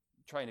not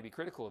trying to be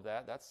critical of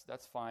that.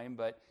 That's fine.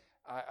 But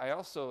I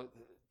also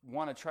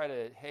want to try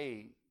to,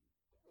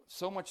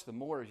 so much the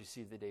more as you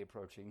see the day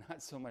approaching,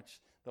 not so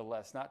much the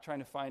less. Not trying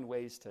to find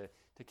ways to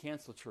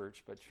cancel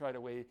church, but try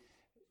to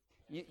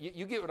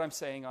you get what I'm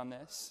saying on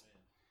this.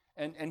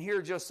 And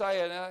here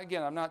Josiah,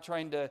 again, I'm not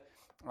trying to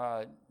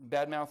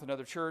badmouth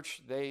another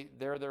church.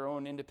 They're their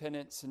own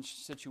independent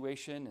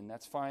situation, and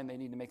that's fine. They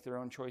need to make their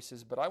own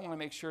choices. But I want to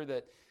make sure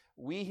that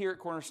we here at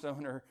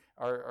Cornerstone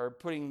are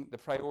putting the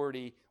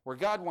priority where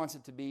God wants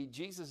it to be.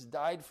 Jesus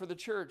died for the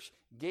church,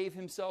 gave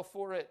himself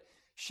for it,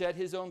 shed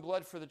his own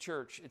blood for the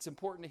church. It's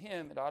important to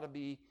him. It ought to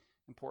be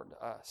important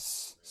to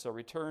us. So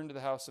return to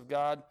the house of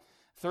God.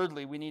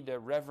 Thirdly, we need to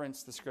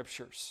reverence the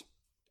Scriptures.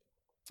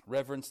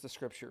 Reverence the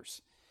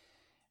Scriptures.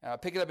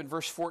 Pick it up in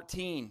verse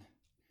 14.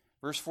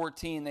 Verse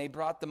 14, they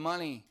brought the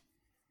money.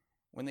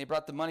 When they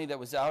brought the money that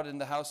was out in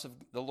the house of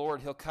the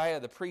Lord, Hilkiah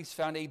the priest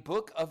found a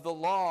book of the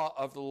law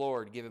of the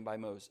Lord given by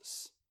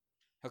Moses.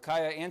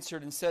 Hilkiah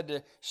answered and said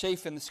to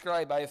Shaphan the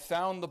scribe, I have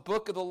found the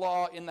book of the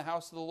law in the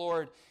house of the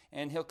Lord.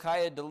 And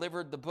Hilkiah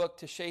delivered the book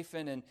to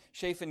Shaphan, and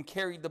Shaphan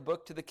carried the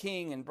book to the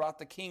king and brought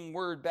the king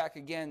word back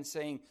again,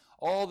 saying,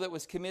 all that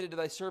was committed to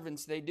thy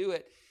servants, they do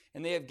it.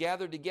 And they have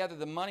gathered together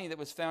the money that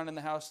was found in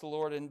the house of the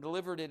Lord and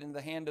delivered it in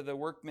the hand of the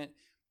workmen,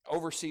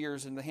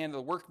 overseers, in the hand of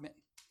the workmen.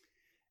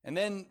 And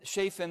then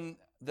Shaphan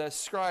the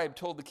scribe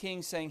told the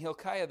king, saying,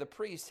 Hilkiah the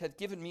priest hath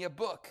given me a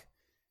book.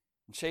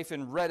 And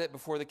Shaphan read it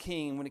before the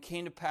king. When it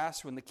came to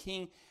pass, when the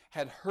king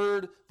had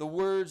heard the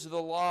words of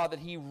the law, that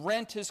he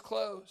rent his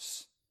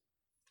clothes.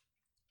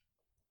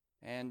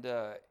 And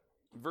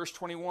verse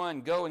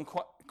 21, go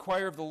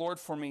inquire of the Lord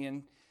for me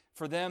and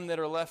for them that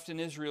are left in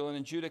Israel and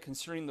in Judah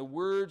concerning the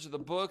words of the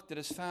book that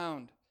is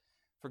found.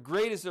 For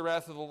great is the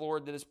wrath of the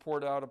Lord that is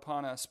poured out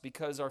upon us,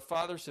 because our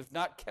fathers have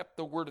not kept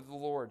the word of the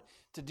Lord,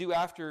 to do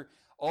after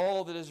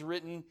all that is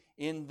written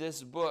in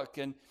this book.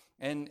 And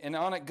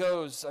on it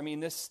goes. I mean,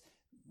 this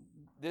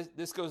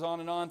goes on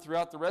and on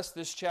throughout the rest of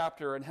this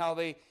chapter, and how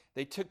they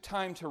took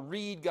time to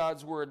read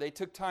God's word. They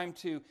took time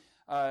to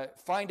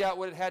find out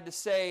what it had to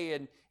say,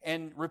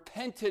 and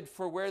repented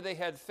for where they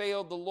had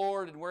failed the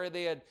Lord and where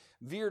they had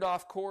veered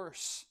off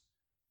course.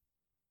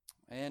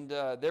 And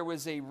there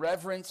was a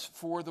reverence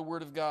for the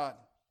word of God.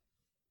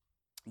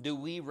 Do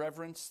we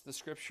reverence the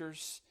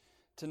Scriptures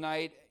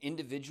tonight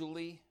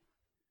individually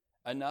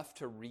enough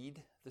to read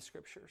the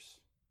Scriptures?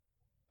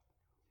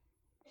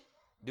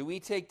 Do we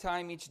take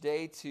time each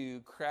day to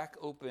crack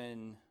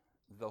open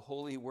the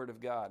holy Word of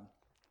God?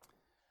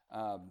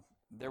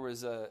 There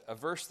was a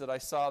verse that I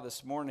saw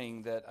this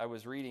morning that I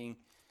was reading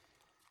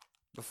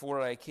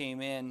before I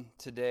came in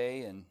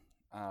today, and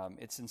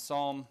it's in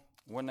Psalm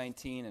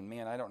 119, and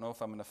man, I don't know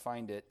if I'm going to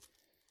find it.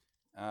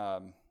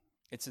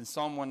 It's in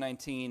Psalm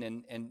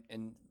 119,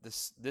 and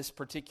this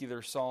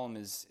particular psalm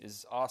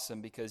is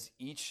awesome because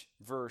each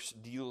verse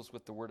deals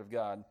with the Word of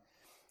God.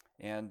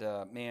 And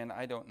man,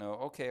 I don't know.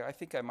 Okay, I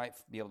think I might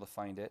be able to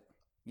find it.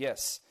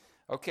 Yes.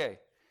 Okay.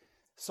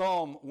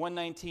 Psalm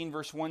 119,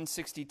 verse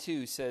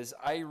 162 says,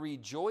 I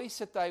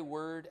rejoice at thy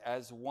word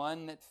as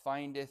one that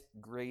findeth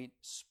great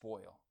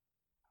spoil.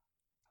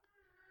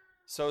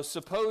 So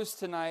suppose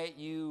tonight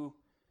you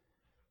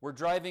were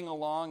driving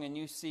along and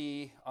you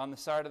see on the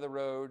side of the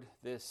road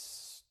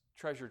this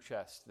treasure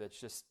chest that's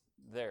just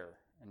there.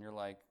 And you're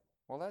like,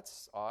 well,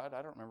 that's odd.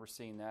 I don't remember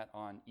seeing that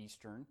on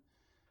Eastern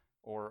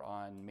or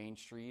on Main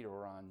Street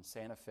or on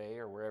Santa Fe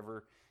or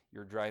wherever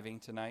you're driving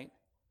tonight.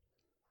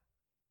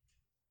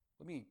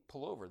 Let me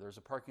pull over. There's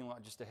a parking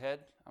lot just ahead.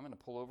 I'm going to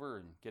pull over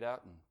and get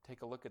out and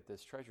take a look at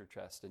this treasure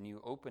chest. And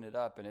you open it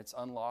up and it's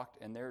unlocked,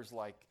 and there's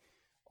like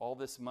all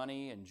this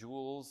money and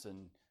jewels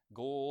and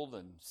gold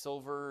and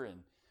silver and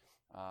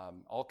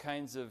all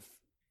kinds of,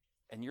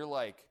 and you're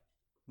like,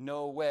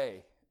 no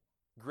way.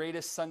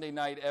 Greatest Sunday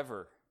night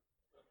ever.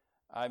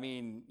 I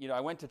mean, I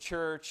went to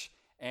church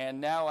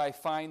and now I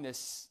find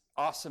this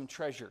awesome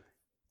treasure.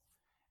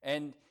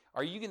 And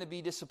are you going to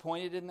be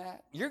disappointed in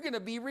that? You're going to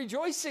be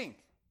rejoicing.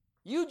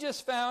 You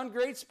just found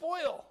great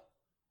spoil.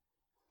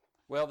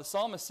 Well, the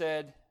psalmist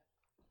said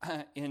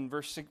in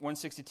verse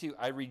 162,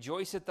 I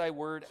rejoice at thy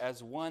word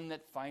as one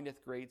that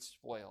findeth great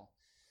spoil.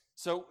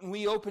 So when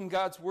we open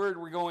God's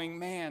word, we're going,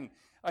 man,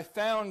 I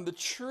found the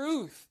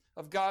truth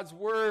of God's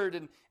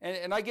word,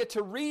 and I get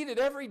to read it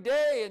every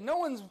day, and no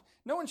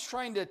one's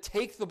trying to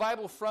take the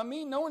Bible from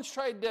me. No one's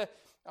tried to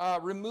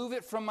remove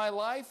it from my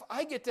life.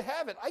 I get to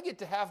have it. I get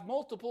to have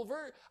multiple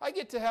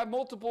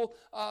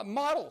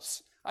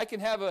models. I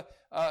can have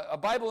a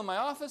Bible in my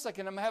office. I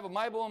can have a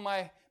Bible in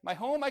my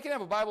home. I can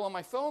have a Bible on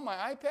my phone, my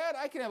iPad.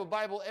 I can have a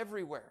Bible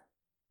everywhere.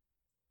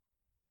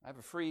 I have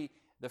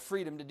the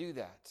freedom to do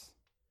that.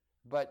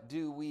 But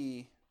do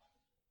we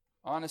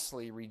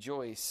honestly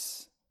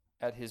rejoice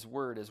at his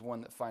word as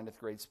one that findeth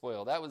great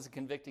spoil? That was a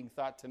convicting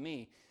thought to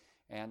me,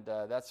 and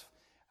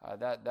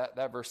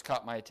that verse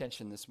caught my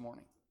attention this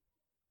morning.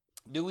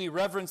 Do we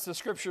reverence the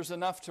Scriptures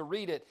enough to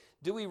read it?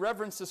 Do we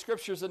reverence the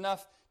Scriptures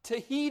enough to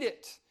heed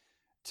it,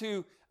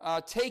 to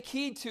take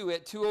heed to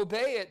it, to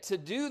obey it, to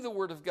do the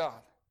Word of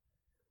God?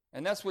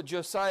 And that's what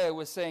Josiah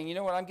was saying. You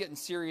know what? I'm getting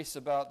serious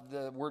about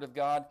the Word of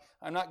God.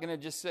 I'm not going to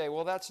just say,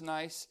 well, that's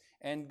nice,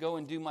 and go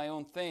and do my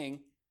own thing.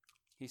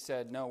 He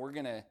said, no, we're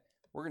going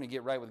to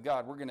get right with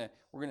God. We're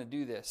going to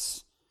do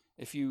this.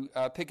 If you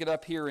pick it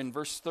up here in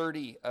verse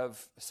 30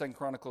 of 2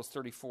 Chronicles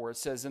 34, it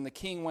says, and the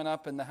king went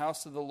up in the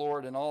house of the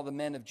Lord, and all the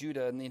men of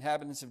Judah, and the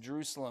inhabitants of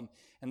Jerusalem,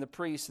 and the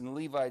priests, and the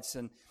Levites,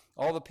 and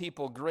all the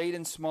people, great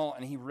and small,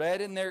 and he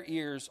read in their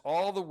ears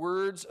all the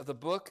words of the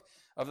book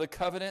of the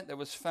covenant that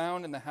was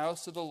found in the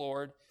house of the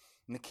Lord.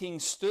 And the king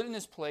stood in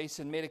his place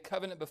and made a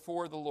covenant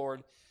before the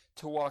Lord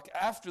to walk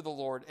after the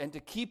Lord and to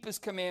keep his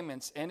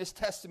commandments and his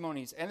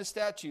testimonies and his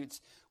statutes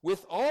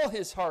with all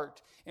his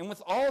heart and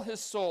with all his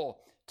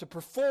soul, to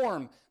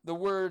perform the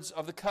words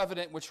of the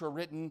covenant which were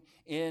written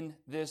in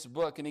this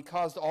book. And he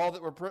caused all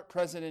that were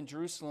present in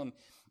Jerusalem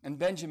and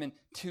Benjamin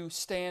to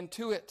stand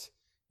to it.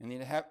 And the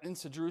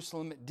inhabitants of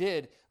Jerusalem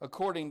did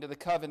according to the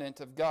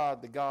covenant of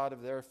God, the God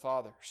of their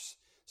fathers.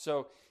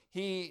 So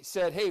he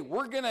said, hey,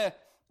 we're gonna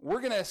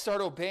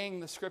start obeying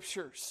the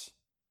scriptures.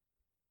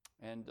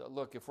 And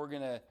look, if we're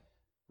going to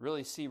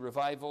really see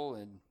revival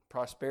and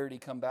prosperity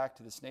come back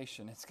to this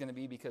nation, it's going to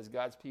be because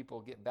God's people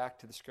get back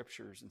to the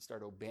scriptures and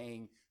start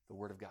obeying the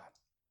word of God.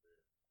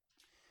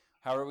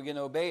 How are we going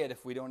to obey it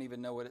if we don't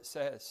even know what it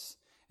says,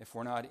 if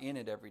we're not in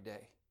it every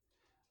day?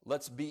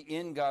 Let's be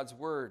in God's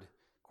word,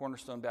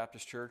 Cornerstone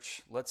Baptist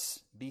Church.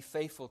 Let's be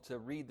faithful to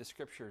read the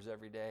scriptures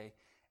every day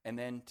and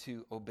then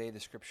to obey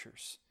the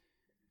scriptures.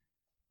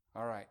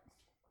 All right.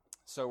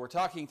 So we're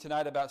talking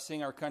tonight about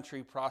seeing our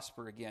country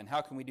prosper again. How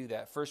can we do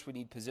that? First, we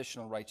need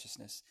positional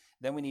righteousness.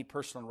 Then we need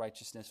personal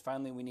righteousness.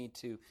 Finally, we need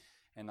to,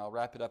 and I'll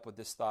wrap it up with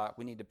this thought,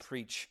 we need to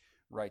preach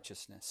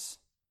righteousness.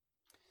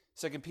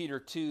 2 Peter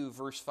 2,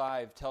 verse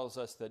 5 tells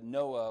us that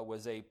Noah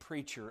was a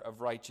preacher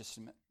of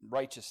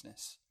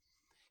righteousness.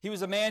 He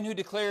was a man who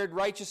declared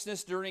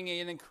righteousness during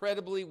an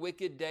incredibly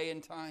wicked day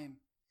and time.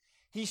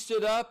 He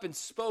stood up and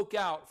spoke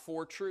out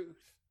for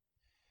truth.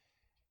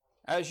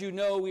 As you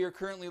know, we are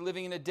currently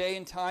living in a day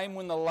and time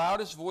when the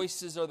loudest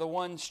voices are the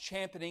ones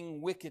championing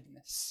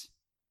wickedness.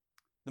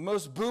 The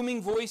most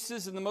booming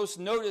voices and the most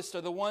noticed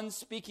are the ones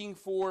speaking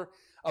for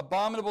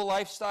abominable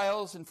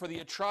lifestyles and for the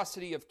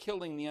atrocity of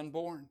killing the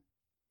unborn.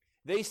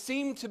 They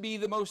seem to be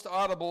the most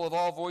audible of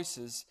all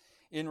voices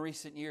in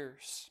recent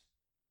years.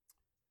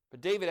 But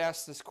David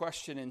asked this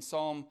question in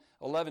Psalm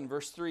 11,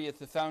 verse 3, if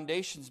the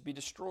foundations be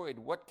destroyed,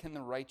 what can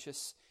the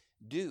righteous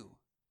do?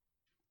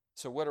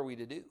 So what are we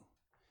to do?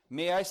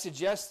 May I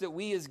suggest that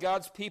we as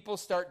God's people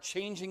start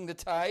changing the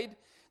tide?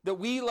 That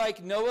we,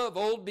 like Noah of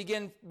old,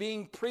 begin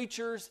being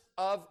preachers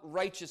of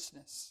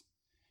righteousness.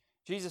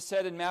 Jesus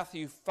said in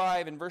Matthew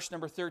 5 and verse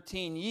number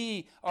 13,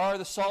 ye are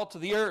the salt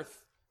of the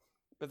earth.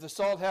 But if the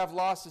salt have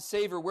lost its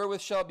savor, wherewith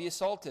shall it be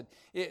salted?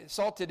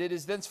 It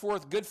is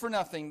thenceforth good for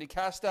nothing, to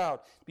cast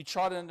out, be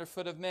trodden under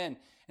foot of men.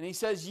 And he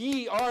says,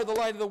 ye are the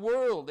light of the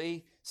world.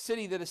 A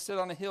city that is set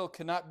on a hill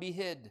cannot be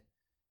hid.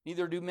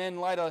 Neither do men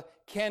light a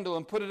candle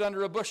and put it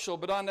under a bushel,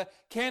 but on a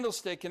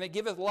candlestick, and it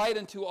giveth light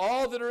unto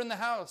all that are in the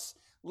house.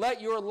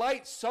 Let your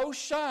light so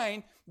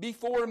shine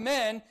before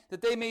men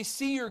that they may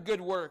see your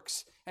good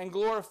works and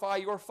glorify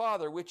your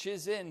Father which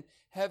is in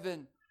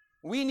heaven.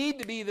 We need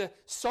to be the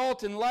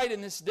salt and light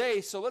in this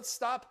day, so let's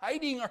stop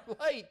hiding our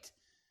light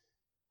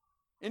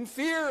in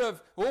fear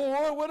of,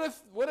 well,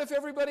 what if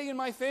everybody in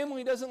my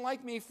family doesn't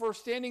like me for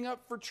standing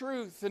up for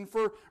truth and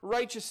for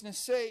righteousness'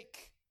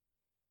 sake?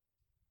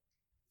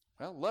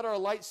 Well, let our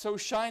light so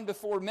shine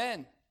before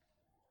men.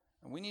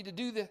 And we need to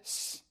do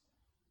this.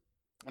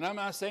 And I'm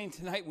not saying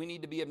tonight we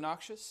need to be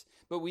obnoxious,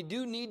 but we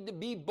do need to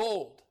be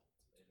bold.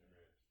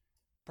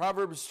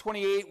 Proverbs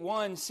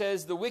 28:1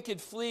 says, the wicked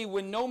flee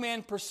when no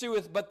man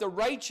pursueth, but the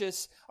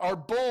righteous are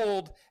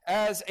bold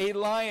as a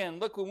lion.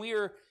 Look, when we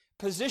are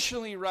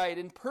positionally right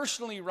and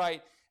personally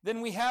right,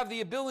 then we have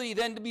the ability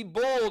then to be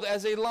bold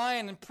as a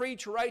lion and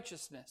preach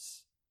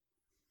righteousness.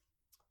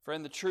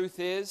 Friend, the truth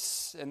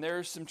is, and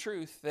there's some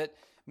truth, that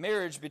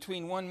marriage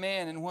between one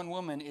man and one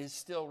woman is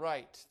still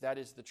right. That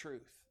is the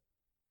truth.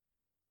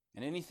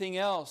 And anything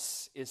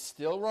else is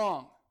still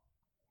wrong.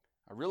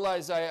 I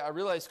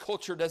realize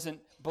culture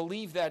doesn't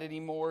believe that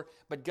anymore,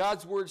 but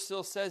God's word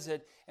still says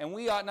it, and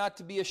we ought not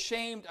to be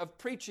ashamed of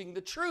preaching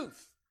the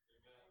truth.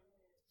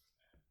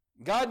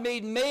 God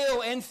made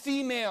male and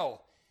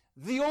female,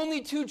 the only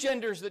two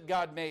genders that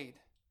God made.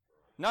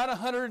 Not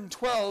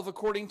 112,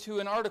 according to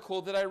an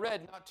article that I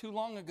read not too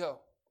long ago.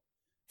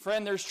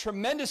 Friend, there's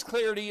tremendous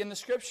clarity in the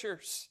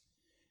scriptures.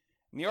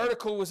 And the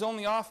article was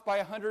only off by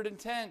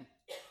 110.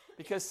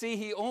 Because, see,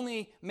 he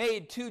only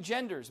made two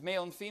genders,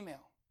 male and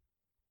female.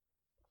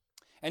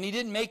 And he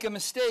didn't make a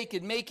mistake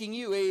in making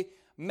you a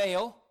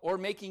male or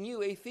making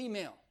you a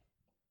female.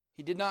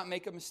 He did not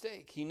make a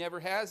mistake. He never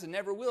has and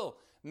never will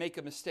make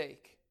a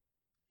mistake.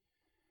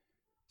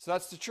 So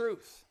that's the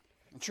truth.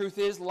 The truth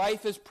is,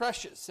 life is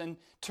precious, and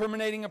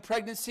terminating a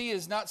pregnancy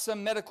is not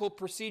some medical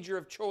procedure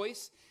of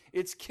choice.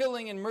 It's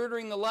killing and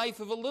murdering the life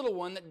of a little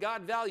one that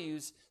God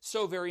values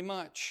so very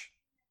much.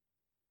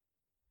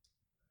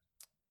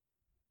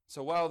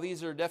 So while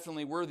these are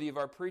definitely worthy of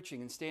our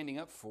preaching and standing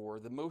up for,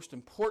 the most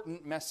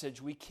important message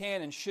we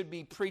can and should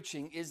be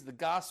preaching is the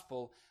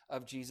gospel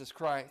of Jesus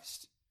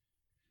Christ.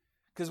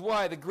 Because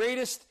why? The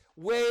greatest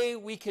way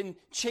we can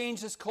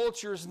change this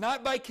culture is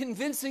not by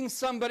convincing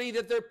somebody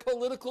that their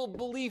political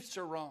beliefs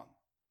are wrong.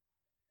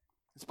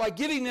 It's by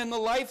giving them the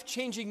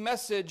life-changing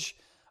message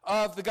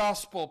of the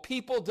gospel.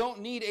 People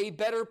don't need a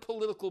better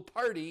political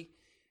party.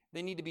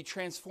 They need to be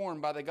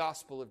transformed by the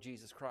gospel of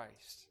Jesus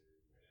Christ.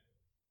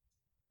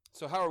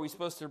 So how are we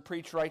supposed to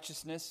preach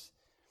righteousness?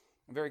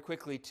 Very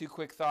quickly, 2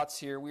 quick thoughts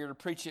here. We are to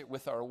preach it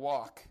with our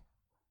walk.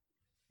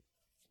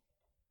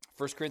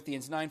 1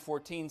 Corinthians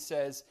 9:14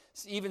 says,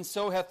 "Even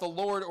so hath the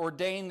Lord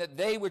ordained that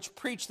they which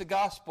preach the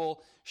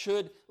gospel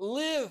should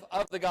live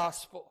of the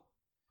gospel."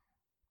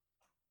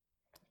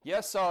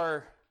 Yes,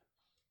 our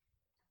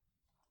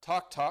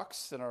talk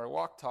talks and our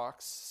walk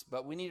talks,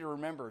 but we need to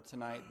remember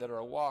tonight that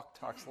our walk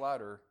talks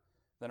louder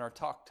than our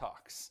talk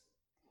talks.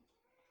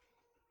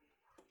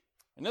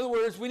 In other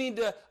words, we need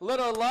to let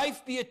our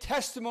life be a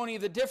testimony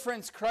of the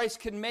difference Christ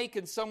can make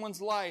in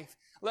someone's life.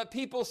 Let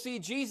people see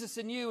Jesus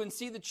in you and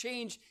see the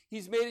change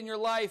He's made in your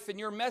life, and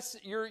your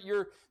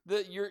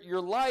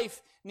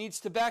life needs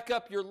to back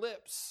up your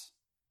lips.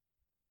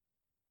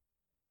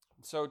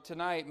 So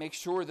tonight, make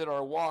sure that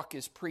our walk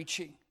is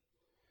preaching.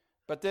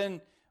 But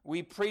then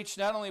we preach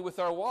not only with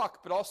our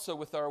walk, but also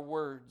with our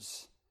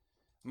words.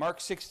 Mark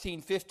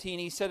 16:15,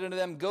 He said unto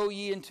them, "Go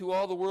ye into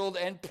all the world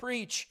and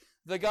preach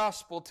the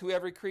gospel to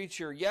every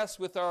creature." Yes,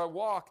 with our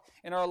walk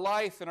and our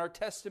life and our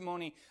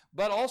testimony,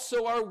 but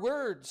also our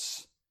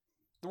words.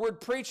 The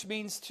word preach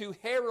means to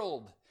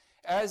herald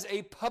as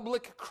a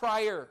public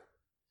crier,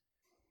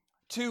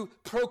 to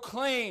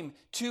proclaim,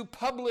 to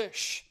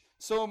publish.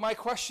 So my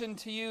question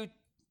to you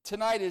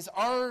tonight is,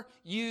 are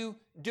you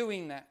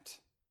doing that?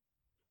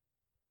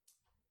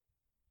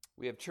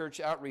 We have church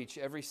outreach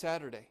every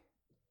Saturday.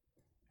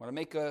 Want to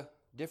make a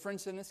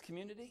difference in this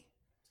community?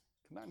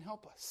 Come out and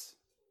help us.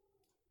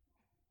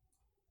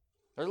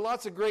 There are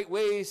lots of great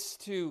ways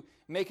to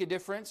make a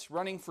difference: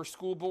 running for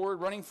school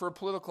board, running for a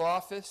political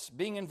office,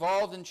 being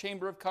involved in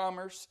Chamber of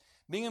Commerce,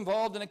 being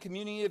involved in a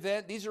community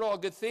event. These are all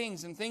good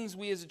things and things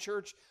we as a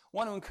church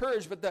want to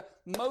encourage, but the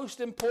most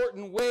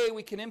important way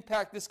we can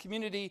impact this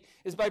community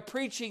is by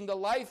preaching the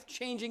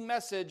life-changing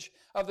message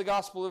of the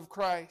gospel of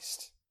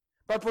Christ,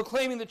 by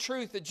proclaiming the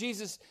truth that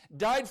Jesus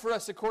died for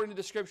us according to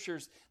the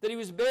Scriptures, that He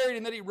was buried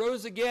and that He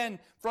rose again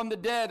from the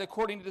dead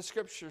according to the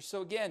Scriptures.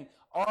 So again,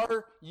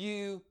 are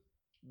you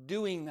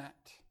doing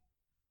that?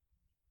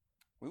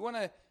 We want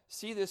to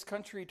see this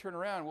country turn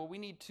around. Well, we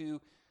need to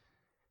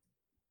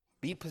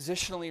be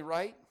positionally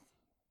right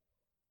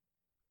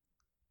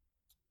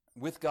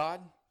with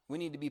God. We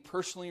need to be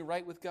personally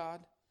right with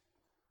God.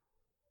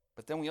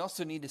 But then we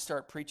also need to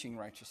start preaching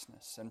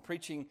righteousness, and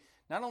preaching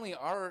not only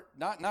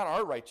not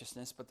our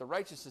righteousness, but the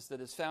righteousness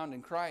that is found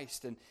in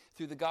Christ and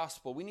through the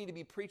gospel. We need to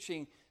be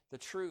preaching the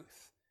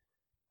truth.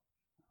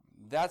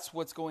 That's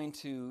what's going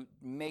to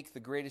make the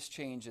greatest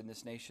change in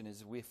this nation,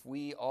 is if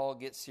we all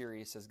get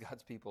serious as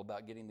God's people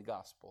about getting the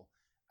gospel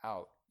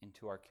out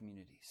into our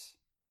communities.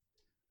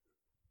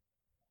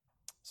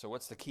 So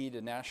what's the key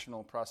to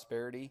national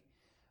prosperity?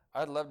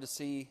 I'd love to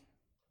see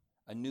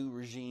a new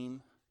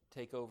regime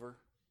take over.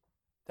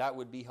 That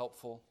would be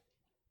helpful,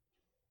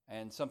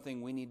 and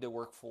something we need to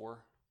work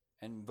for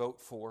and vote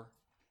for.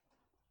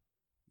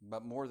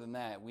 But more than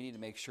that, we need to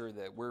make sure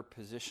that we're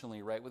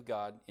positionally right with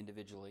God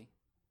individually.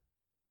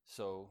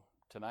 So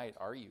tonight,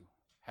 are you?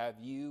 Have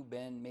you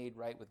been made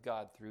right with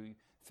God through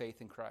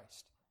faith in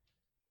Christ?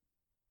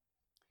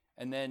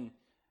 And then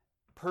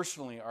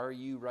personally, are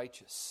you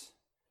righteous?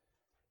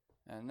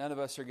 And none of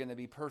us are going to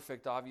be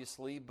perfect,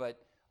 obviously,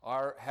 but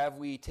have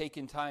we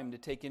taken time to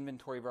take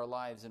inventory of our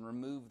lives and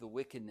remove the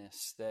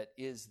wickedness that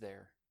is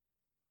there?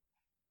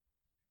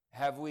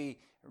 Have we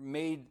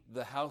made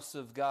the house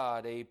of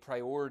God a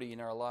priority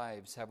in our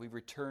lives? Have we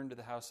returned to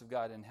the house of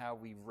God, and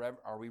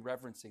are we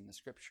reverencing the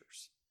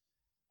Scriptures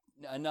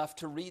enough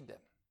to read them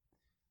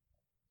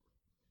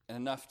and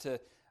enough to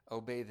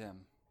obey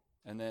them?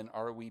 And then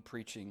are we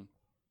preaching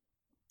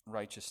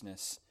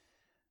righteousness,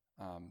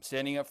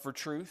 standing up for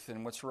truth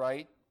and what's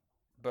right,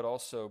 but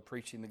also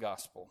preaching the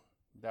gospel?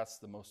 That's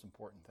the most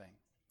important thing.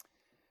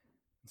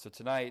 So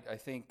tonight, I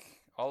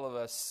think all of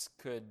us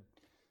could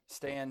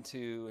stand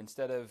to,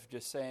 instead of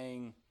just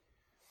saying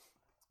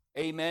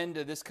amen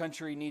to this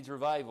country needs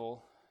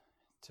revival,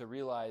 to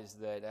realize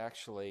that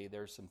actually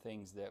there's some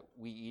things that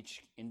we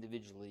each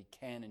individually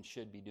can and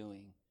should be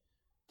doing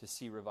to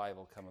see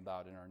revival come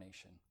about in our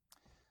nation.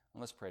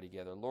 And let's pray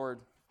together.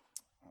 Lord,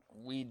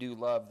 we do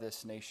love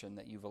this nation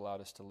that you've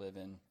allowed us to live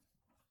in.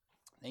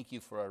 Thank you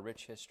for our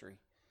rich history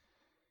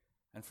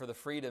and for the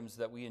freedoms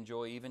that we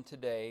enjoy even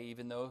today,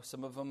 even though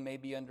some of them may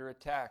be under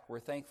attack. We're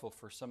thankful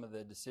for some of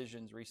the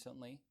decisions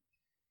recently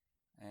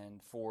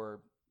and for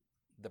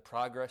the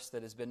progress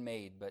that has been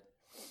made. But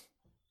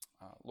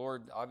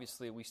Lord,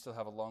 obviously we still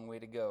have a long way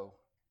to go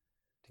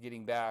to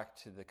getting back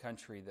to the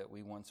country that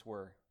we once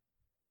were.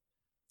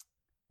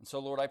 And so,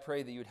 Lord, I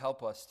pray that you would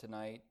help us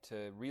tonight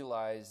to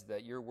realize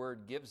that your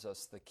word gives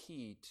us the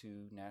key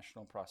to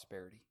national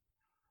prosperity.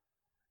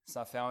 It's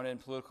not found in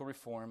political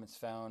reform. It's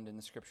found in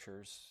the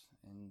Scriptures,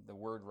 in the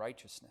word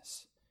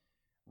righteousness.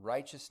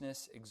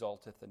 Righteousness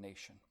exalteth a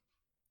nation.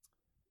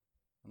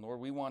 And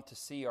Lord, we want to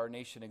see our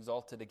nation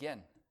exalted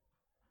again.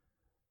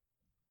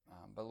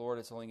 But Lord,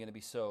 it's only going to be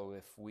so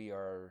if we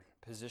are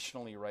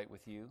positionally right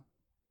with you,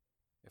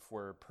 if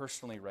we're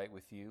personally right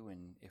with you,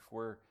 and if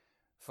we're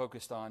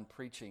focused on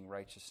preaching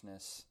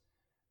righteousness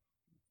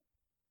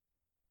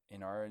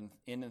in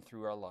and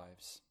through our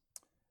lives.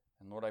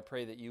 And Lord, I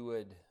pray that you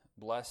would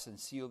bless and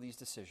seal these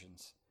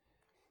decisions.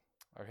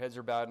 Our heads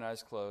are bowed and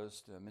eyes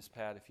closed. Miss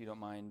Pat, if you don't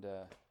mind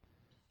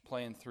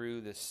playing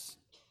through this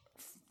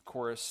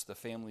chorus, The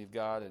Family of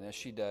God, and as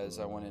she does,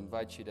 I want to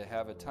invite you to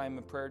have a time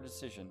of prayer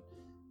decision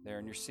there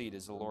in your seat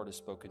as the Lord has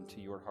spoken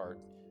to your heart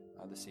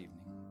this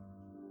evening.